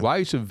 Yeah, Why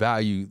you should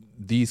value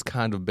these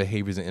kind of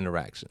behaviors and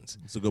interactions.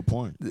 it's a good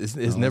point. It's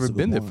No, never that's a good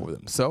been there point. for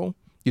them. So,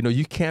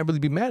 you can't really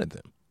be mad at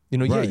them. Yeah,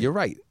 Right. you're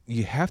right.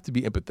 You have to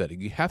be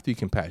empathetic. You have to be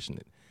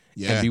compassionate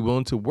Yeah. and be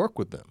willing to work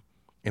with them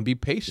and be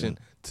patient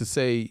to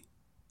say,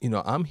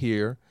 I'm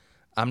here.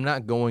 I'm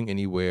not going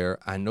anywhere.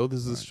 I know this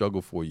is a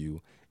struggle for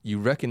you. You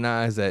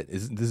recognize that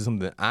this is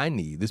something that I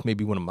need. This may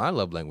be one of my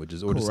love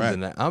languages, or this is Correct.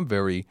 something that I'm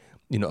very,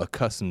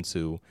 accustomed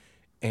to.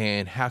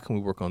 And how can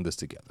we work on this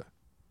together?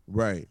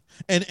 Right.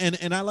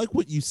 And I like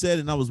what you said,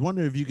 and I was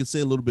wondering if you could say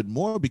a little bit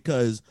more,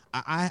 because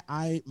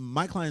I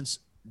my clients,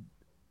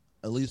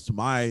 at least to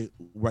my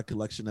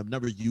recollection, have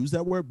never used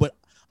that word, but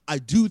I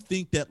do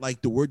think that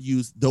like the word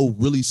used, though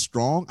really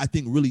strong, I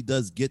think really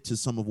does get to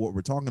some of what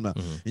we're talking about.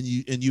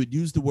 Mhm. And you would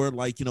use the word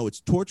like, it's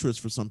torturous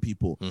for some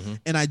people. Mhm.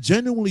 And I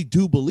genuinely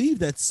do believe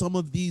that some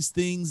of these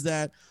things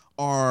that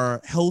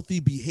are healthy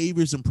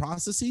behaviors and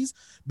processes,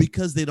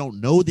 because they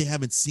don't know, they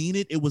haven't seen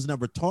it, it was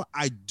never taught.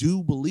 I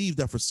do believe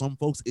that for some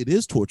folks it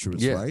is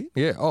torturous, Yeah, right?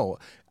 yeah. Oh,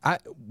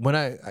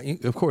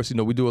 of course,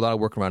 we do a lot of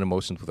work around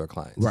emotions with our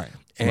clients, Right.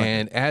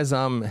 And as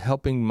I'm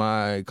helping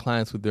my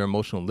clients with their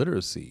emotional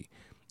literacy,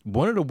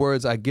 one of the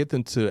words I get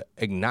them to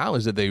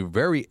acknowledge that they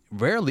very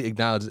rarely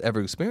acknowledge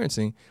ever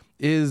experiencing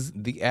is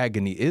the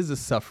agony, is the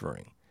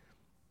suffering,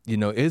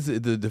 is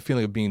the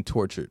feeling of being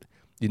tortured,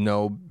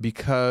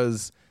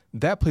 because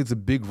that plays a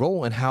big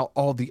role in how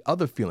all the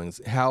other feelings,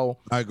 how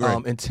I agree.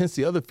 intense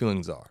the other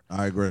feelings are.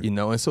 I agree.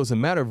 And so it's a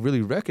matter of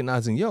really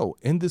recognizing,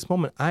 in this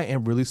moment, I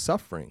am really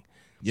suffering.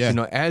 Yeah.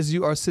 As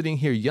you are sitting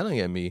here yelling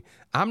at me,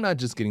 I'm not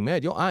just getting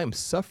mad. I am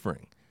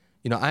suffering.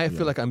 I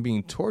feel like I'm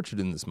being tortured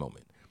in this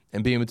moment,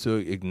 and being able to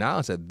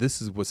acknowledge that this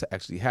is what's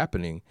actually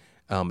happening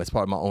as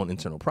part of my own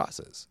internal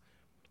process.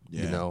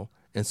 Yeah.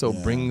 And so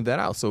Yeah. bringing that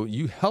out. So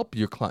you help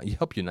your client, you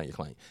help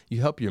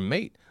your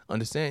mate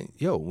understand,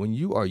 when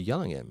you are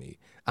yelling at me,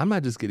 I'm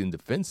not just getting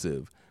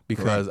defensive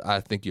because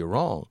I think you're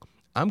wrong.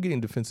 I'm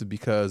getting defensive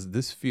because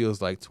this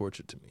feels like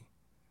torture to me.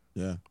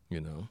 Yeah.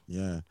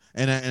 Yeah.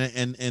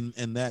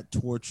 And that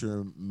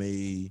torture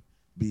may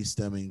be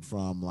stemming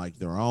from like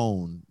their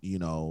own,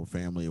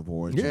 family of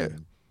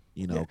origin,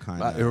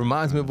 kind It of.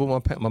 reminds me of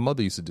what my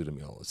mother used to do to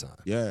me all the time.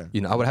 Yeah.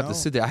 I would have to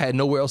sit there. I had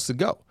nowhere else to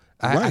go.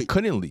 I Right.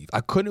 couldn't leave.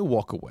 I couldn't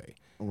walk away.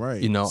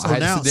 Right. I had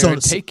to sit there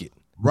and take it.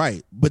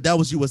 Right. But that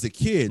was you as a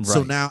kid.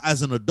 So Right. now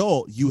as an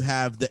adult, you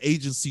have the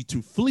agency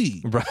to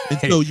flee. Right. And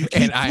so you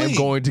keep I am fleeing.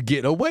 going to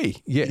get away.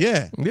 Yeah.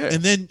 Yeah. Yeah.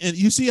 And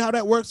you see how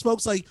that works,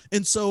 folks? Like,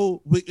 and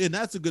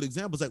that's a good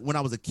example. It's like when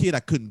I was a kid, I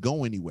couldn't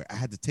go anywhere. I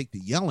had to take the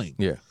yelling.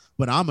 Yeah.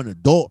 But I'm an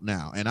adult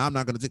now and I'm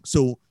not going to take.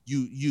 So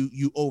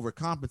you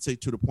overcompensate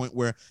to the point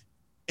where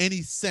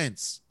any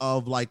sense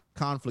of like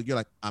conflict, you're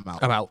like, I'm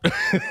out. I'm out.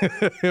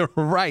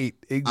 Right.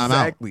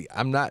 Exactly.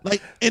 I'm not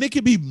Like, and it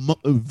could be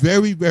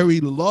very, very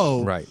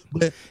low. right.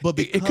 But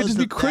It could just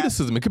be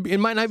criticism. It could be. It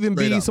might not even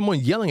be someone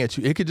yelling at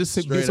you. It could just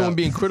be Straight someone up.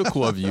 being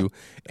critical of you,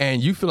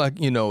 and you feel like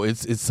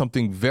it's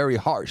something very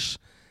harsh,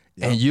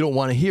 and you don't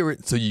want to hear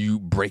it, so you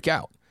break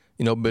out.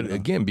 But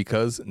again,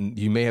 because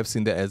you may have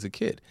seen that as a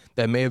kid,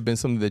 that may have been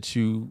something that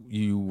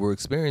you were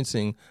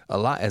experiencing a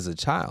lot as a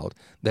child.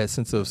 That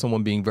sense of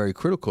someone being very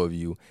critical of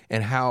you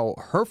and how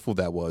hurtful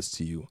that was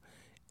to you.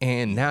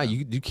 And now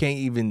you can't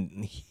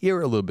even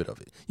hear a little bit of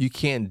it. You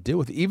can't deal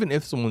with it. Even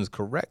if someone is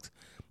correct,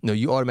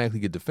 you automatically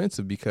get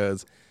defensive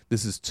because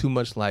this is too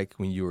much like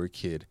when you were a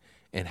kid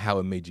and how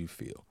it made you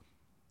feel.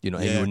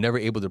 And you were never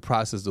able to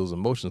process those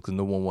emotions because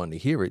no one wanted to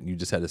hear it. And you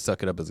just had to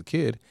suck it up as a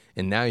kid.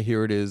 And now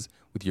here it is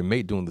with your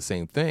mate doing the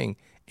same thing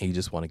and you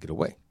just want to get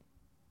away.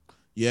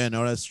 Yeah,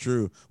 no, that's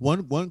true.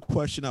 One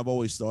question I've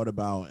always thought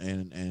about,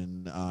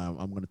 and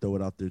I'm going to throw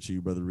it out there to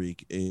you, Brother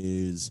Reek,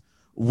 is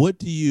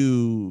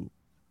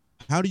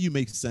how do you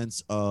make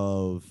sense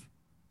of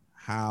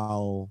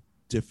how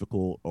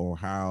difficult or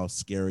how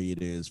scary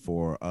it is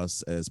for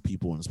us as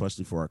people, and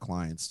especially for our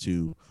clients,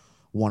 to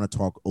want to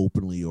talk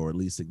openly or at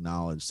least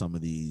acknowledge some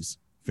of these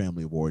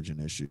family of origin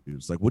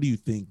issues? Like, what do you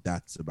think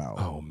that's about?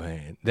 Oh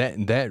man,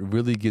 that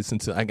really gets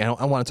into.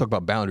 I want to talk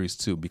about boundaries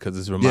too, because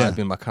this reminds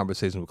me of my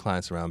conversation with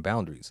clients around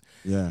boundaries.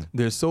 Yeah,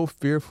 they're so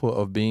fearful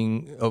of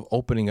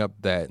opening up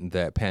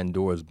that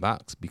Pandora's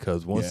box,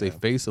 because once they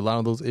face a lot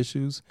of those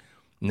issues,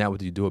 now what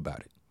do you do about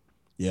it?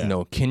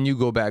 Yeah. Can you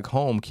go back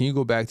home? Can you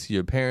go back to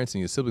your parents and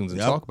your siblings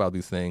and talk about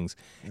these things?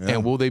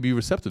 And will they be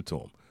receptive to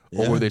them,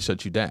 or will they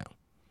shut you down?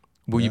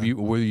 Will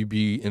you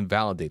be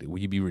invalidated? Will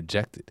you be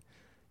rejected?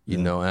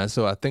 And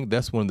so I think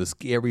that's one of the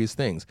scariest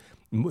things.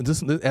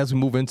 Just as we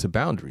move into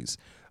boundaries,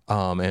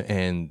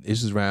 and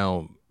issues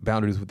around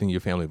boundaries within your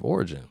family of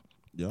origin.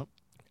 Yep.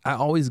 I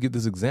always give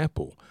this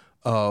example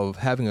of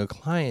having a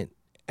client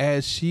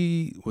as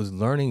she was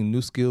learning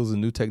new skills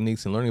and new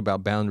techniques and learning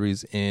about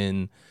boundaries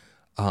in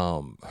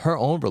her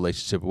own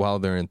relationship while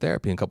they're in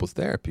therapy and couples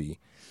therapy.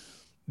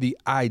 The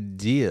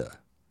idea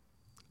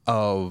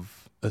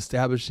of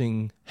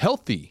establishing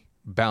healthy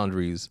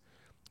boundaries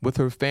with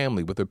her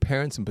family, with her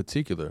parents in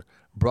particular,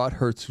 brought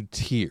her to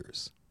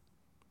tears.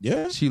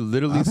 Yeah. She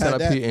literally sat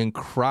up here and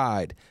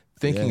cried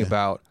thinking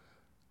about,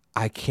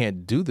 I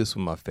can't do this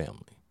with my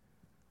family.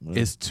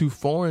 It's too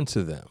foreign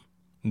to them.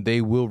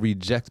 They will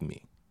reject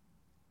me.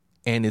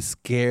 And it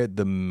scared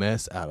the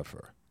mess out of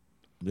her.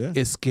 Yeah.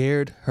 It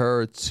scared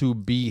her to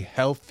be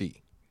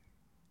healthy,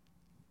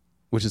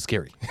 which is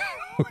scary,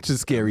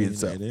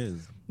 itself. It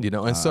is.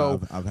 And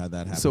so I've had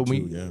that happen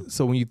too.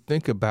 So when you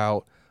think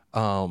about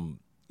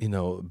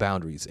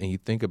boundaries, and you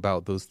think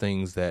about those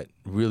things that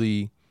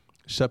really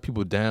shut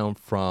people down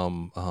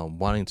from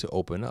wanting to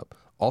open up,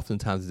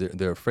 oftentimes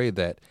they're afraid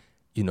that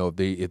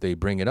if they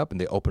bring it up and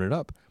they open it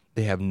up,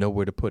 they have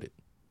nowhere to put it.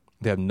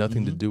 They have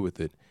nothing to do with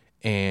it.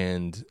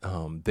 And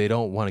they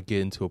don't want to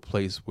get into a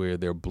place where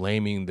they're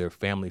blaming their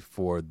family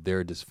for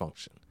their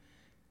dysfunction.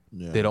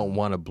 Yeah. They don't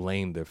want to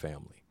blame their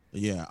family.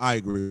 Yeah, I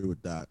agree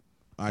with that.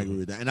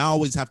 And I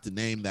always have to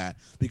name that,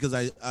 because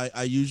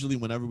I usually,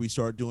 whenever we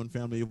start doing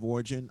family of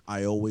origin,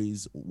 I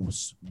always,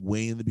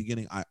 way in the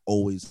beginning, I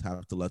always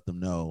have to let them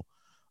know.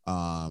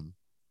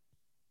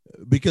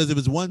 Because if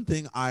it's one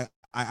thing I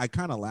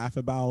kind of laugh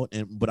about,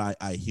 but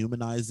I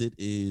humanize it,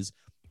 is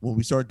when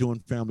we start doing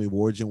family of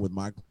origin with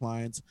my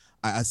clients,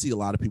 I see a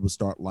lot of people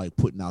start like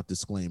putting out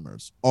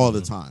disclaimers all the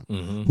time.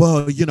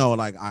 Well,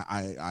 like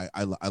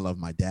I love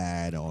my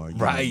dad, or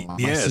my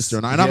sister,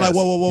 and I'm like,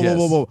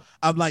 whoa.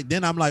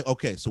 I'm like,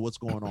 okay, so what's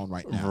going on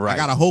right now? I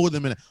got to hold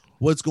them in.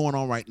 What's going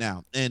on right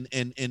now? And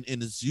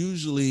it's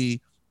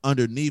usually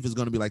underneath is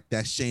going to be like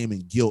that shame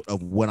and guilt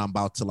of what I'm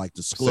about to like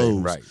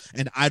disclose. Right.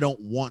 And I don't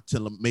want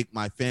to make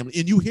my family,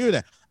 and you hear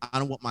that, I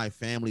don't want my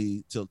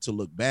family to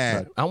look bad.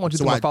 Right. I don't want you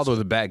to think my father was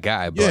a bad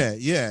guy. But.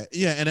 Yeah.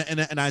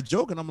 And I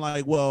joke, and I'm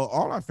like, well,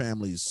 all our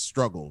families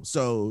struggle.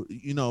 So,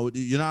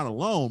 you're not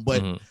alone,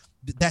 but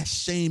that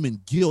shame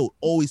and guilt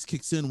always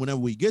kicks in whenever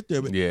we get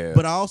there.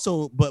 But I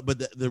also, but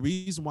the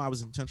reason why I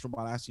was intentional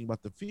about asking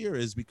about the fear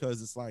is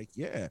because it's like,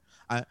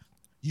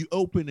 you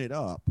open it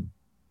up.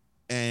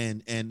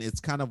 And it's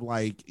kind of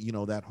like,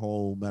 that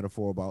whole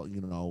metaphor about,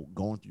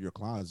 going through your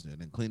closet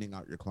and cleaning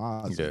out your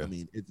closet. Yeah. I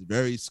mean, it's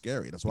very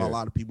scary. That's why a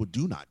lot of people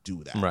do not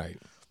do that. Right.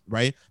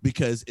 Right.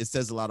 Because it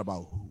says a lot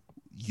about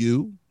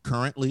you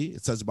currently.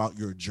 It says about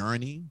your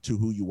journey to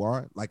who you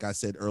are. Like I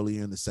said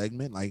earlier in the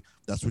segment, like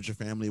that's what your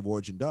family of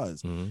origin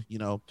does, you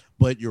know.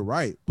 But you're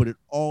right. But it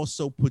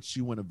also puts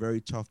you in a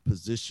very tough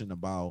position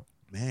about,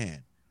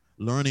 man,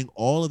 learning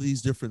all of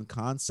these different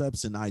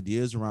concepts and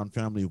ideas around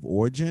family of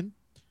origin.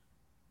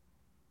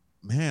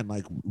 Man,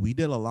 like we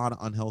did a lot of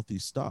unhealthy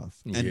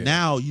stuff. And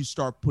now you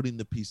start putting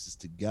the pieces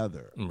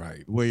together.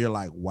 Right. Where you're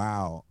like,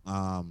 wow.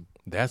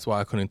 That's why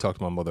I couldn't talk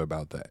to my mother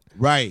about that.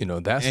 Right. You know,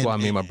 that's why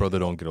me and my brother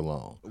don't get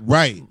along.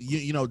 Right.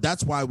 You know,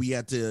 that's why we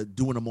had to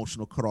do an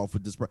emotional cutoff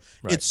with this. Right.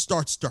 It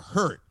starts to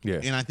hurt.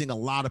 Yeah. And I think a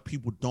lot of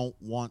people don't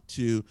want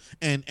to,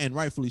 and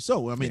rightfully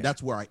so. I mean,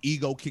 that's where our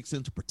ego kicks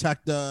in to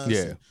protect us.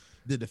 Yeah.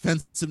 The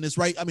defensiveness,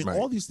 right? I mean,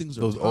 all these things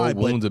are those old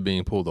wounds are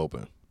being pulled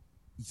open.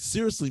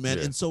 Seriously, man.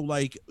 And so,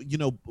 like, you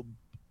know,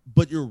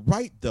 but you're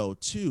right though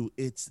too.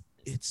 It's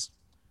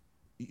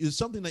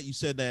something that you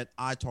said that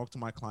I talk to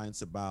my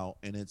clients about,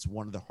 and it's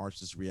one of the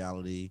harshest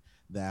reality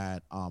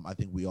that I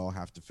think we all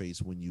have to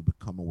face when you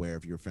become aware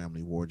of your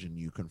family of origin,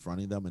 you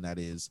confronting them, and that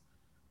is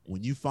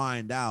when you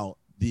find out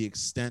the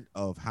extent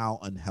of how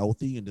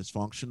unhealthy and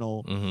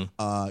dysfunctional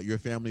your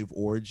family of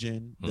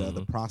origin,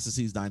 the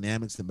processes,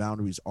 dynamics, and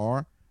boundaries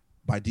are.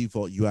 By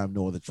default, you have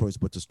no other choice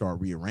but to start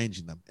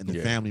rearranging them, and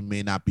the family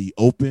may not be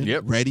open,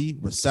 ready,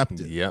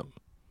 receptive. Yeah.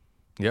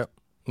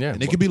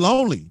 And it can be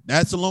lonely.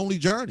 That's a lonely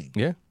journey.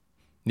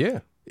 Yeah,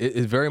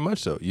 it's very much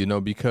so, you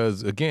know,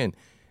 because again,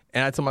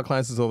 and I tell my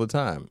clients this all the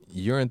time,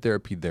 you're in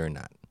therapy, they're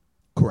not.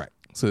 Correct.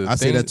 So I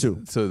say that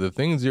too. So the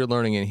things you're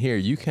learning in here,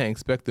 you can't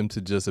expect them to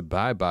just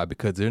abide by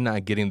because they're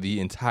not getting the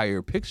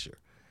entire picture.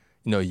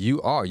 You know,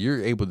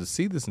 you're able to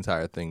see this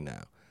entire thing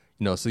now.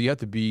 You know, so you have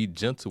to be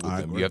gentle with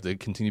them. You have to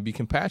continue to be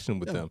compassionate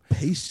with them.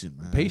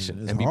 Patient, man.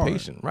 Patient and be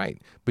patient,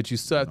 right. But you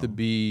still have to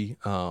be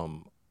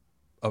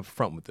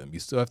upfront with them. You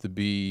still have to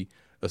be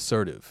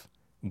assertive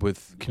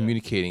with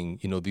communicating,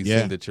 you know, these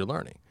things that you're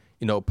learning,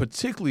 you know,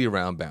 particularly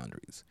around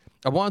boundaries.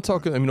 I want to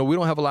talk, you know, we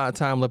don't have a lot of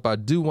time left, but I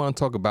do want to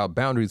talk about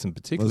boundaries in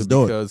particular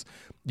because,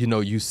 you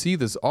know, you see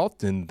this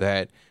often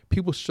that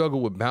people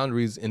struggle with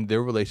boundaries in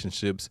their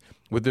relationships,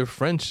 with their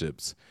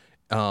friendships,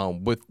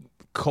 with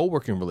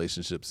co-working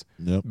relationships,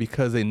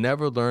 because they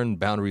never learn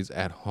boundaries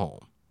at home.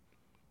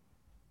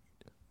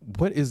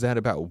 What is that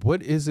about?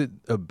 What is it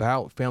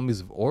about families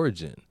of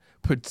origin,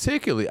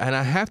 particularly, and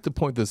I have to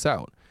point this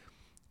out,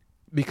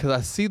 because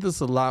I see this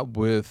a lot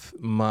with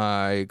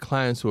my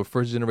clients who are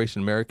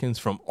first-generation Americans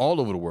from all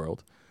over the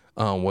world,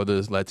 whether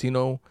it's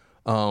Latino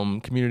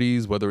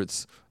communities, whether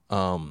it's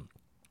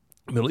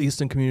Middle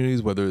Eastern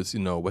communities, whether it's, you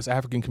know, West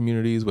African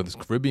communities, whether it's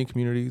Caribbean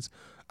communities.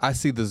 I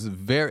see this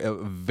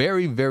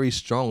very, very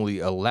strongly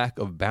a lack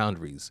of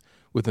boundaries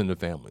within the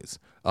families.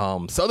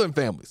 Southern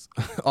families,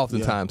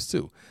 oftentimes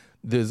too.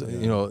 There's,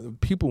 you know,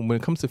 people, when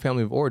it comes to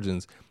family of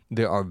origins,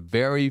 there are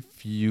very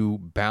few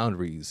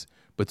boundaries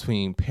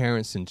between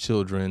parents and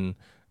children,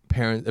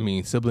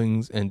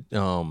 siblings and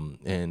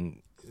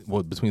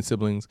between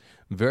siblings,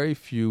 very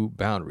few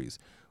boundaries.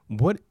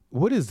 What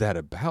is that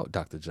about,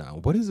 Dr.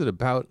 John? What is it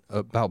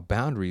about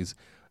boundaries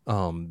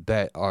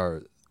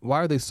why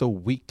are they so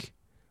weak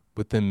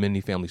within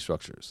many family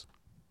structures?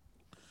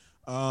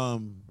 I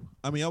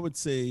mean, I would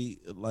say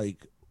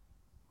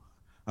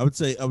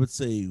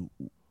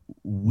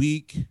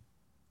weak,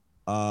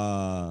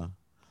 or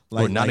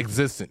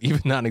non-existent,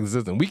 even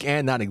non-existent, weak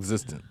and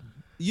non-existent.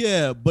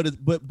 Yeah,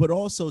 but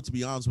also, to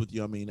be honest with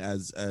you, I mean,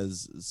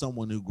 as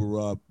someone who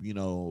grew up, you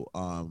know,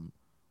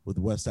 with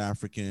West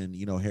African,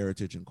 you know,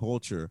 heritage and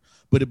culture,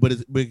 but it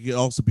can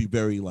also be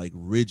very like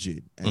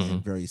rigid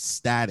and very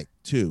static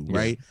too,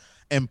 right?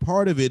 And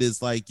part of it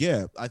is like,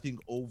 I think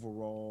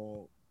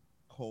overall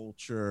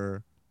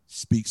culture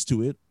speaks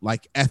to it,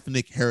 like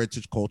ethnic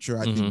heritage culture.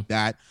 I think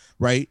that,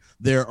 right,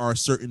 there are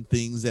certain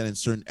things that in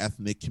certain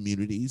ethnic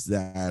communities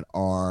that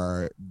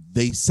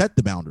they set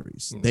the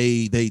boundaries.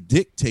 They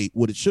dictate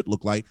what it should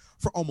look like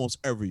for almost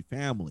every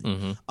family.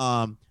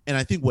 And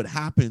I think what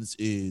happens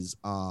is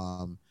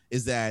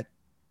that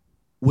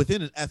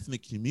within an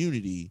ethnic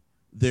community,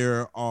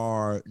 there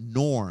are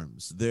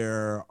norms,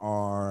 there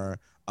are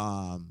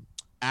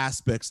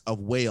aspects of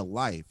way of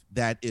life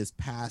that is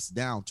passed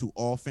down to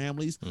all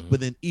families,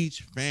 but then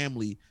each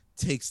family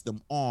takes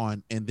them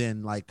on and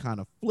then like kind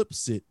of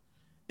flips it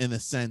in the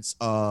sense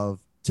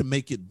of to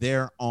make it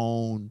their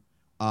own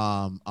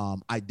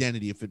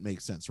identity, if it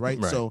makes sense,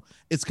 right? So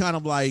it's kind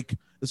of like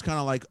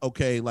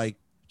okay, like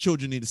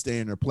children need to stay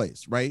in their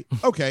place, right?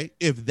 Okay,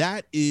 if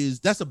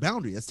that's a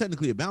boundary, that's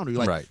technically a boundary.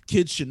 Like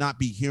kids should not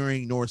be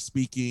hearing nor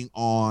speaking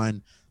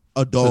on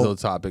adult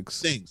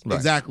topics, things.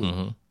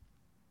 Exactly.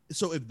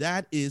 So if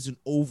that is an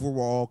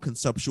overall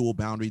conceptual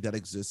boundary that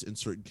exists in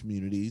certain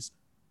communities,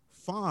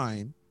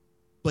 fine.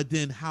 But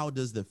then how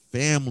does the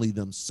family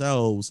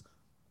themselves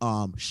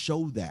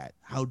show that?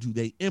 How do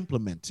they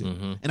implement it?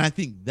 And I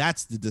think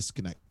that's the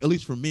disconnect. At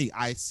least for me,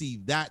 I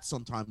see that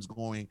sometimes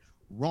going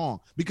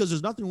wrong, because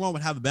there's nothing wrong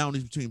with having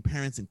boundaries between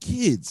parents and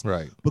kids.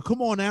 Right. But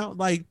come on now,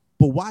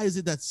 but why is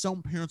it that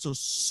some parents are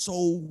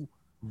so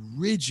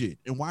rigid?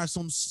 And why are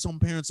some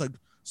parents like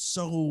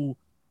so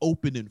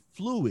open and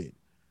fluid?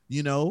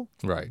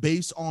 Right.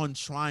 based on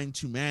trying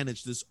to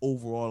manage this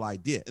overall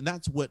idea. And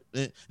that's what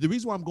the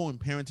reason why I'm going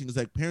parenting is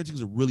like parenting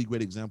is a really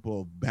great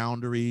example of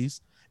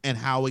boundaries and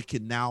how it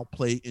can now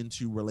play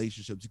into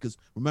relationships. Because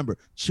remember,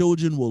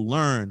 children will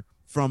learn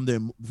from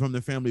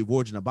their family of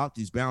origin about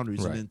these boundaries,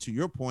 Right. and then to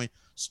your point,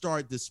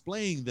 start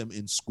displaying them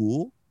in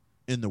school,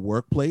 in the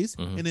workplace,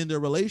 and in their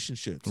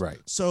relationships. Right.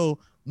 So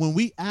when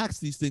we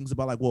ask these things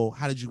about like, well,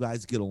 how did you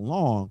guys get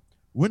along?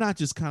 We're not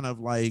just kind of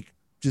like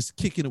just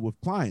kicking it with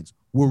clients.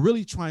 We're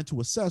really trying to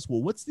assess,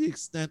 well, what's the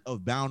extent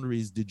of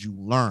boundaries did you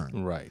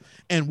learn? Right.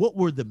 And what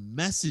were the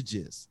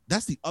messages?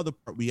 That's the other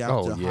part we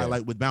have to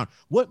highlight with boundaries.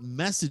 What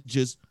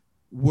messages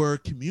were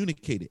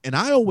communicated? And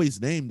I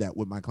always name that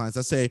with my clients.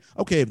 I say,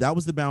 okay, if that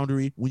was the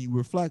boundary, when you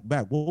reflect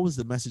back, what was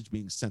the message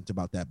being sent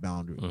about that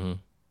boundary? And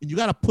you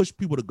got to push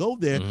people to go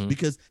there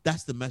because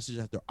that's the message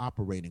that they're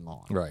operating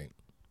on. Right.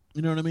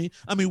 You know what I mean?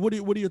 I mean, what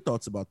are your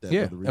thoughts about that?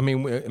 Yeah. I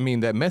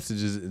mean, that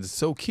message is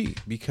so key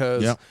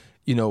because,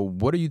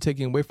 what are you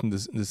taking away from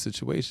this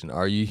situation?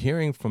 Are you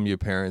hearing from your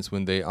parents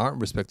when they aren't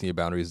respecting your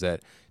boundaries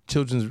that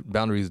children's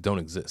boundaries don't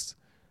exist?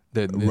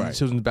 That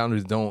children's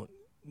boundaries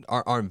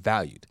aren't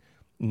valued?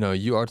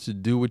 You are to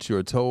do what you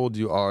are told.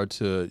 You are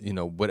to,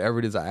 whatever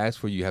it is I ask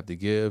for, you have to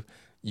give.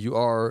 You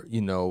are,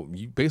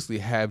 you basically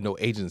have no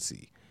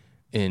agency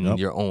in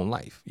your own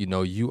life.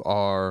 You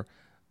are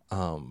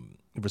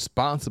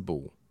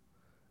responsible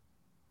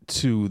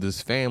to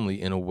this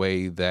family in a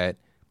way that,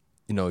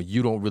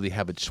 you don't really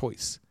have a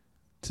choice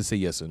to say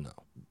yes or no.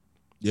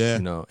 Yeah.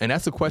 And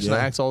that's a question I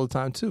ask all the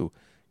time too.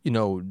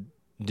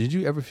 Did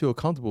you ever feel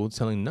comfortable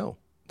telling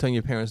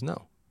your parents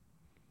no?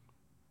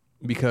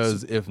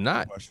 Because if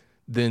not,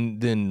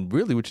 then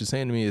really what you're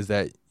saying to me is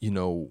that,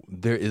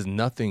 there is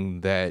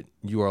nothing that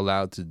you are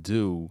allowed to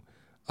do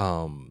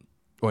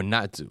or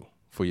not do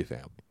for your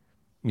family.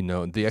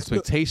 The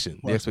expectation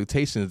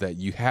is that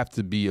you have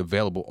to be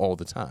available all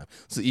the time.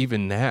 So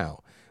even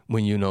now,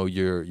 when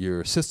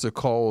your sister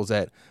calls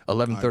at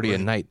 11:30 at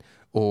night,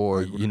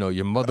 or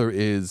your mother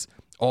is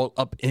all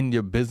up in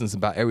your business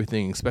about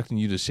everything, expecting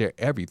you to share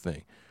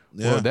everything,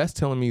 well, that's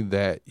telling me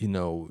that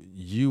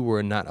you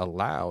were not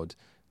allowed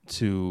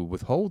to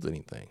withhold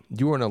anything.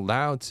 You weren't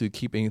allowed to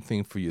keep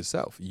anything for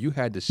yourself. You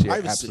had to share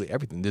absolutely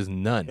everything. There's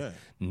none,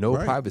 no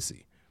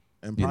privacy.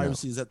 And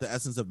privacy is at the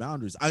essence of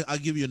boundaries. I'll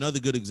give you another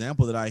good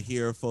example that I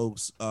hear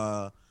folks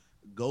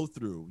go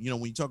through.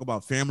 When you talk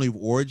about family of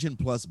origin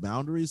plus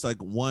boundaries, like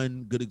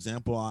one good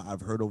example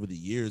I've heard over the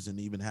years and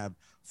even have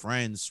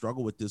friends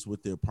struggle with this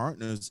with their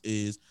partners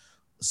is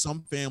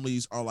some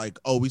families are like,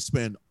 oh, we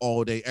spend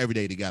all day, every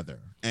day together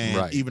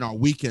and even our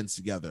weekends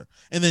together.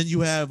 And then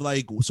you have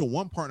so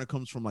one partner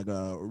comes from like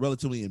a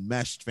relatively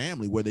enmeshed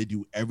family where they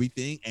do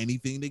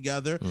anything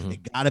together. They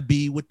got to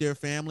be with their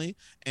family.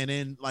 And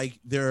then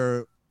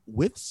they're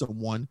with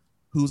someone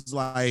who's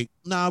like,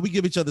 nah, we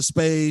give each other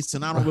space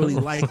and I don't really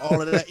like all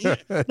of that.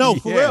 Yeah. No,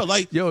 for real.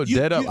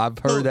 I've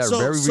heard that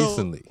very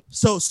recently.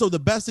 So the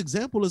best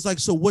example is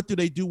so what do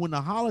they do when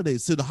the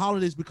holidays? So the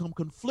holidays become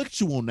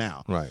conflictual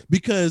now. Right.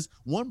 Because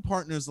one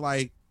partner's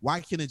like, why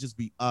can't it just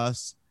be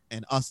us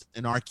and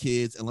our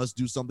kids and let's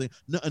do something?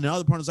 No, and the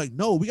other partner's like,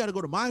 no, we got to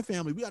go to my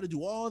family. We got to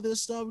do all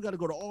this stuff. We got to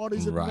go to all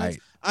these events.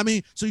 I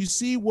mean, so you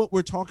see what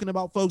we're talking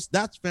about, folks?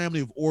 That's family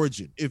of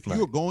origin. If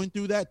you're going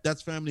through that,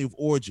 that's family of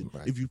origin.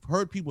 If you've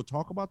heard people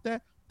talk about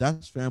that,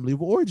 that's family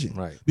of origin.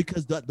 Right.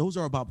 Because those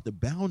are about the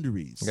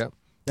boundaries. Yep.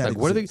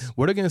 What are they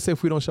going to say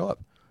if we don't show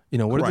up?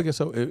 What are they going to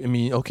say? I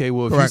mean, okay,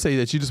 well, if you say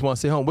that you just want to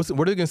stay home, what are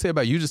they going to say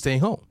about you just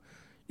staying home?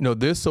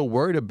 They're so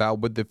worried about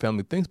what their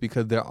family thinks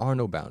because there are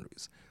no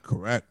boundaries.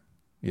 Correct.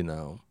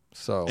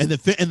 So and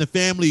the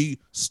family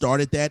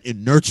started that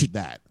and nurtured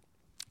that.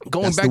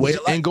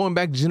 Going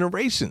back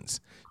generations.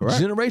 Correct.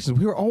 Generations.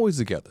 We were always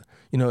together.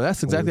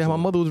 That's exactly how my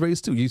mother was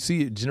raised too. You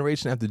see it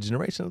generation after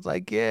generation. It's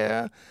like,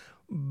 yeah.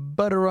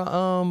 But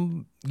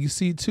you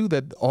see too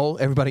that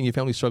everybody in your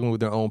family is struggling with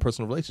their own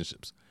personal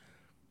relationships.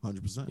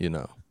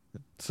 100%.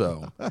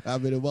 So I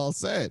mean, well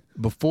said.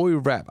 Before we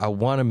wrap, I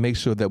want to make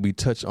sure that we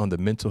touch on the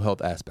mental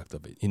health aspect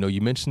of it.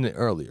 You mentioned it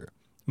earlier.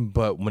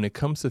 But when it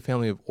comes to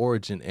family of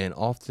origin and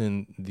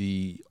often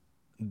the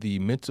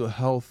mental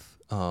health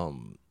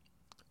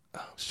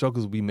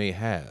struggles we may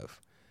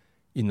have,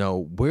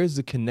 where's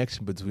the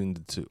connection between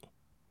the two,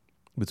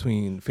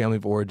 between family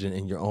of origin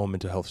and your own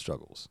mental health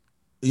struggles?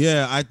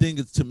 Yeah, I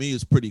think to me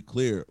it's pretty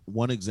clear.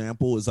 One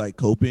example is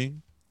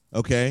coping.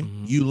 Okay,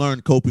 you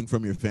learn coping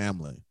from your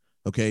family.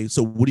 Okay,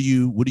 so what do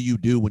you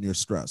do when you're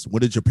stressed?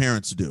 What did your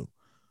parents do?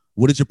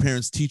 What did your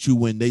parents teach you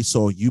when they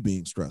saw you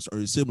being stressed or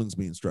your siblings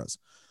being stressed?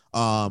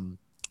 So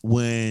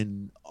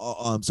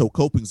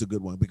coping is a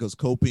good one because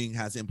coping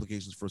has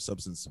implications for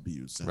substance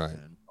abuse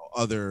and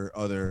other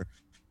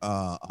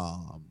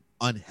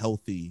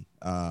unhealthy,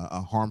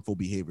 harmful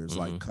behaviors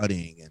like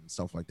cutting and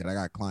stuff like that. I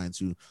got clients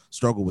who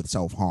struggle with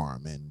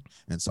self-harm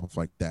and stuff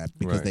like that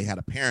because they had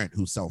a parent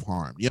who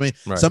self-harmed. You know what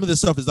I mean? Some of this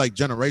stuff is like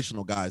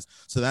generational, guys.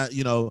 So that,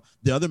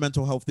 the other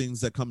mental health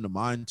things that come to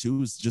mind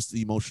too is just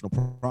the emotional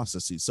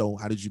processes. So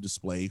how did you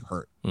display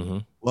hurt? Mm-hmm.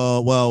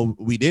 Well,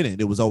 we didn't.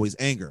 It was always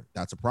anger.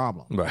 That's a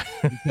problem. Right.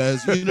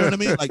 Because you know what I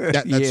mean? Like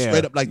that's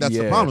straight up, like that's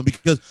a problem,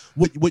 because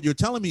what you're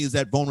telling me is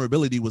that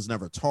vulnerability was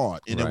never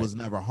taught and it was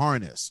never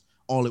harnessed.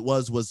 All it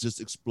was just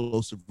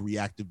explosive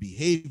reactive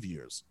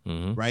behaviors,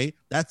 right?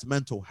 That's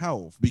mental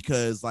health,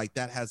 because like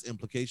that has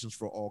implications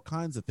for all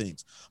kinds of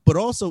things, but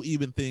also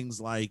even things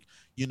like,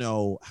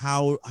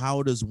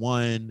 how does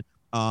one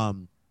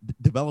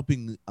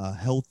developing a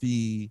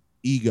healthy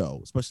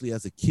ego, especially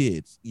as a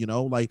kid,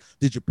 like,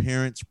 did your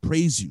parents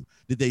praise you?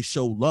 Did they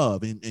show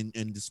love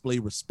and display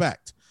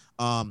respect?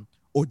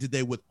 Or did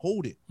they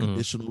withhold it?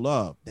 Conditional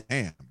love.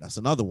 Damn, that's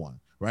another one.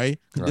 Right?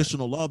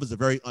 Conditional love is a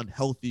very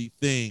unhealthy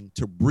thing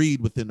to breed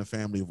within the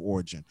family of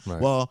origin.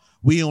 Right. Well,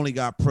 we only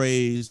got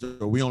praised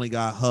or we only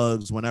got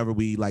hugs whenever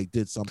we like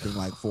did something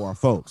like for our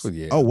folks.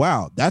 Oh,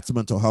 wow. That's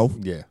mental health.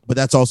 Yeah. But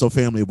that's also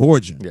family of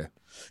origin. Yeah.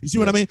 You see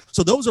what I mean?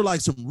 So those are like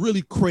some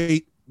really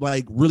great,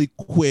 like really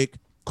quick,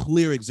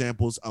 clear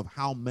examples of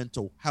how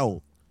mental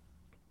health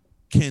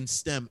can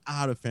stem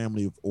out of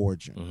family of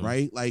origin,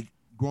 right? Like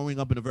growing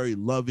up in a very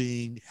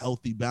loving,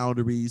 healthy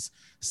boundaries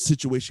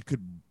situation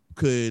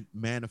could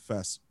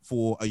manifest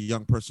for a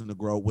young person to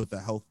grow with a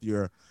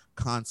healthier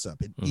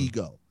concept and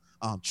ego,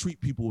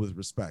 treat people with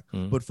respect.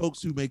 But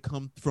folks who may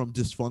come from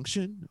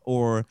dysfunction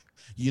or,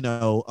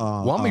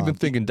 I'm even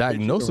thinking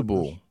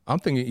diagnosable. I'm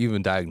thinking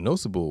even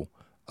diagnosable.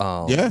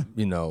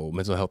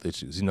 Mental health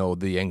issues,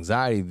 the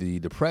anxiety, the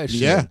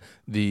depression,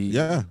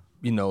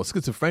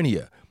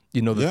 schizophrenia,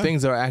 the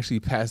things that are actually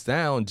passed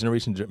down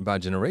generation by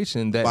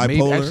generation that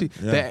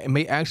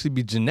may actually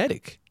be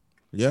genetic.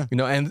 Yeah.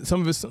 And some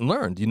of it's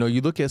learned.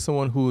 You look at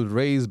someone who was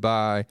raised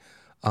by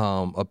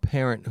a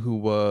parent who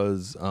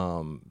was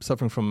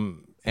suffering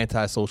from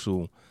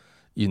antisocial,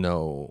 or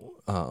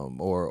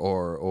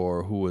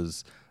who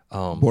was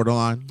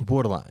borderline,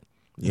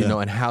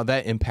 and how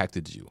that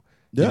impacted you.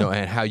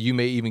 And how you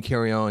may even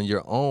carry on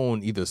your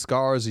own either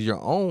scars or your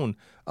own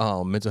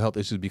mental health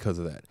issues because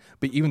of that.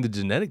 But even the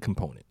genetic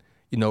component.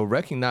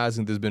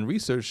 Recognizing there's been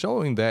research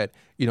showing that,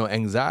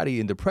 anxiety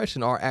and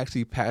depression are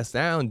actually passed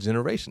down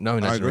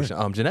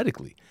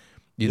genetically,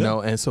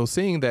 and so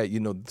seeing that,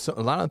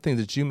 a lot of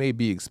things that you may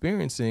be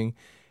experiencing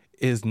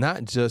is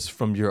not just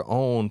from your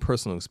own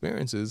personal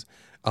experiences,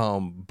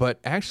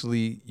 but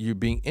actually you're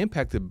being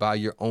impacted by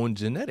your own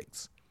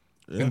genetics.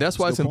 Yeah, and that's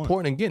why it's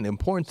important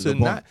to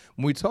not,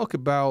 when we talk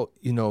about,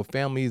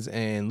 families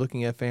and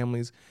looking at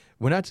families,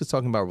 we're not just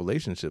talking about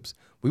relationships.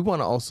 We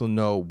want to also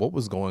know what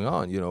was going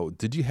on.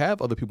 Did you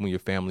have other people in your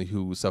family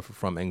who suffered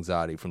from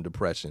anxiety, from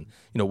depression?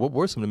 What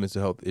were some of the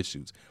mental health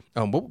issues?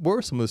 What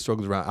were some of the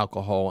struggles around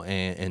alcohol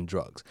and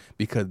drugs?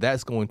 Because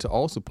that's going to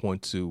also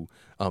point to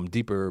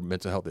deeper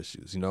mental health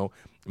issues.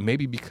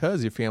 Maybe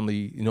because your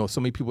family, so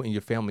many people in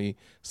your family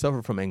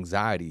suffer from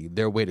anxiety,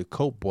 their way to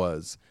cope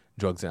was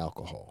drugs and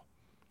alcohol.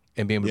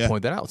 And being able to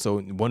point that out. So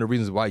one of the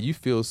reasons why you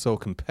feel so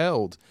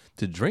compelled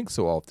to drink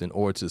so often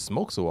or to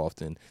smoke so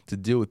often to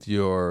deal with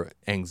your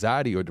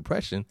anxiety or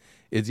depression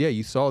is,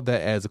 you saw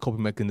that as a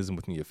coping mechanism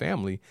within your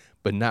family,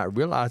 but not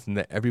realizing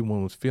that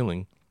everyone was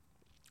feeling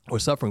or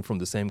suffering from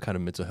the same kind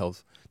of mental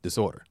health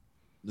disorder.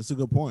 That's a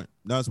good point.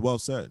 That's well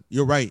said.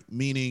 You're right.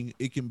 Meaning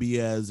it can be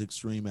as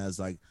extreme as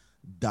like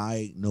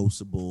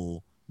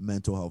diagnosable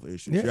mental health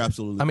issues. You're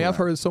absolutely correct. I've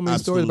heard so many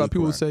stories about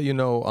people who say,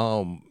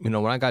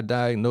 when I got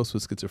diagnosed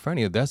with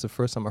schizophrenia, that's the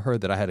first time I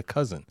heard that I had a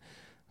cousin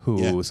who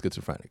was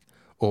schizophrenic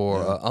or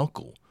an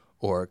uncle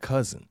or a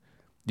cousin.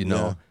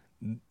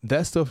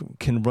 That stuff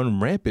can run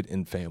rampant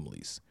in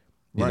families,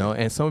 you know,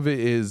 and some of it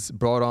is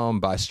brought on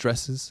by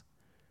stresses,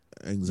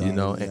 anxiety,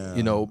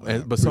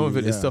 but some of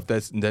it is stuff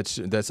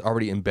that's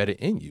already embedded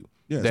in you.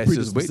 Yeah, that's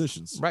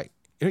predispositions. Right.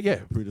 Yeah.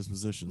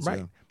 Predispositions.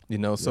 Right.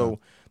 So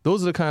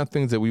those are the kind of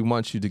things that we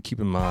want you to keep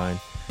in mind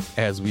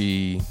as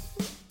we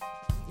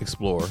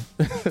explore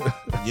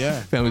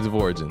families of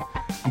origin.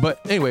 But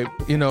anyway,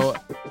 we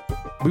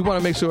want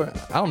to make sure,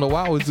 I don't know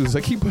why I was doing this,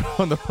 I keep it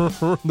on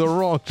the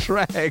wrong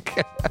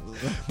track.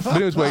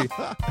 But anyway,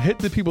 hit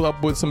the people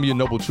up with some of your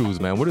noble truths,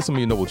 man. What are some of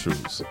your noble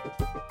truths?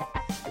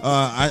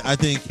 I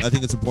think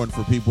it's important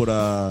for people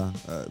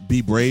to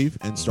be brave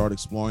and start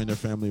exploring their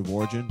family of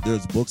origin.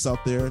 There's books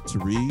out there to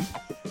read.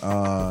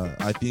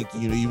 I think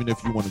even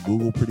if you want to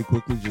Google pretty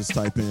quickly, just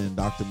type in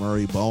Dr.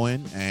 Murray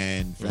Bowen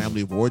and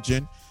family of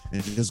origin,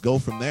 and just go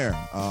from there.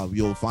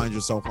 You'll find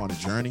yourself on a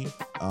journey.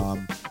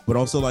 But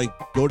also like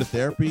go to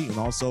therapy and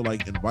also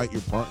like invite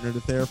your partner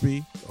to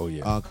therapy. Oh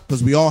yeah.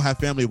 Because we all have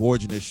family of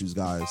origin issues,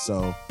 guys.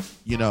 So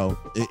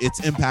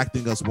it's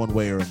impacting us one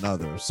way or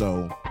another.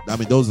 So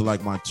those are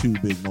like my two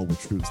big noble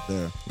truths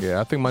there.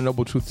 Yeah, I think my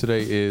noble truth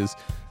today is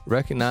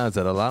recognize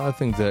that a lot of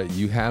things that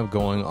you have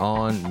going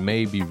on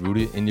may be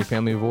rooted in your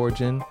family of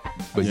origin,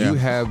 but you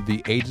have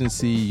the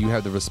agency, you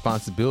have the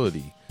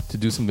responsibility to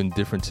do something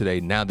different today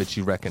now that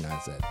you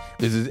recognize that.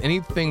 If there's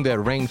anything that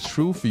rings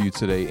true for you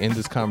today in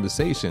this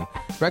conversation,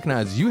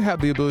 recognize you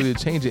have the ability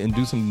to change it and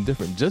do something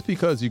different. Just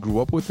because you grew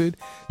up with it,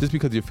 just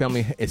because your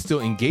family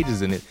still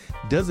engages in it,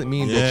 doesn't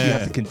mean that you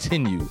have to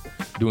continue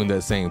doing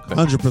that same thing.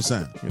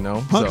 100%. You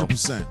know? 100%.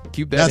 So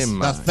keep that in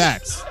mind. That's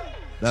facts.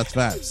 That's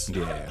facts.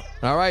 Yeah.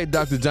 All right,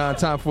 Dr. John,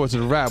 time for us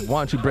to wrap. Why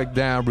don't you break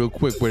down real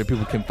quick where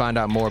people can find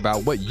out more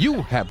about what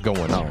you have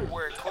going on?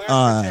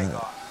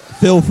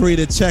 Feel free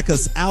to check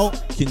us out,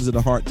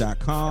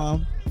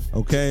 kingsoftheheart.com.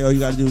 Okay, all you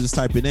got to do is just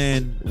type it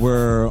in.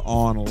 We're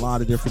on a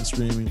lot of different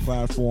streaming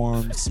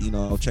platforms. You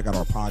know, check out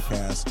our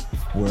podcast.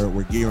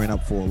 We're gearing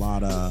up for a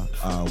lot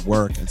of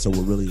work, and so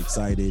we're really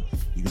excited.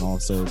 You can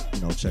also,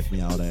 check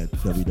me out at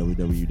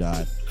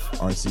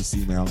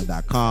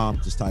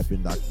www.rccmaryland.com. Just type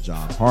in Dr.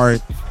 John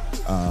Hart,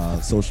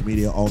 social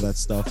media, all that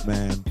stuff,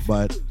 man.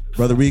 But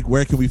Brother Reek,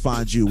 where can we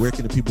find you? Where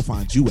can the people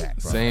find you at,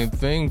 bro? Same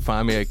thing.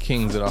 Find me at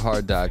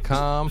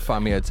kingsoftheheart.com.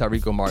 Find me at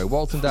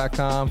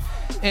TyreekOmariWalton.com.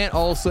 And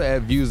also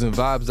at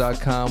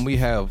viewsandvibes.com. We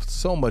have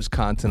so much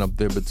content up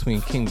there between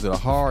Kings of the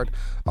Heart,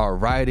 our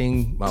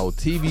writing, my old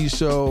TV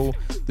show.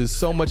 There's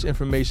so much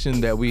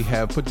information that we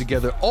have put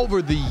together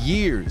over the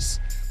years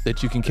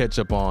that you can catch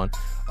up on.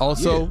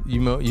 Also,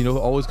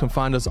 always can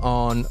find us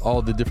on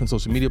all the different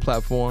social media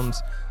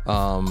platforms.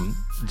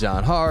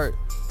 John Hart,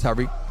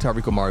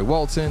 Tyreek Omari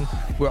Walton.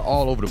 We're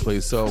all over the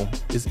place, so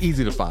it's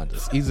easy to find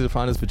us.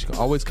 But you can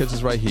always catch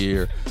us right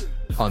here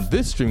on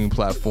this streaming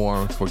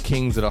platform for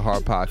Kings of the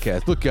Heart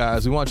podcast. Look,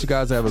 guys, we want you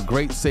guys to have a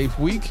great, safe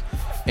week,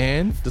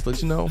 and just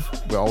let you know,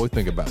 we always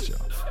think about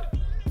y'all.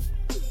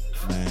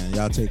 Man,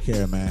 y'all take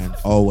care, man.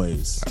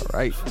 Always. All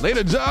right.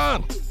 Later,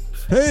 John.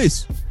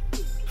 Peace.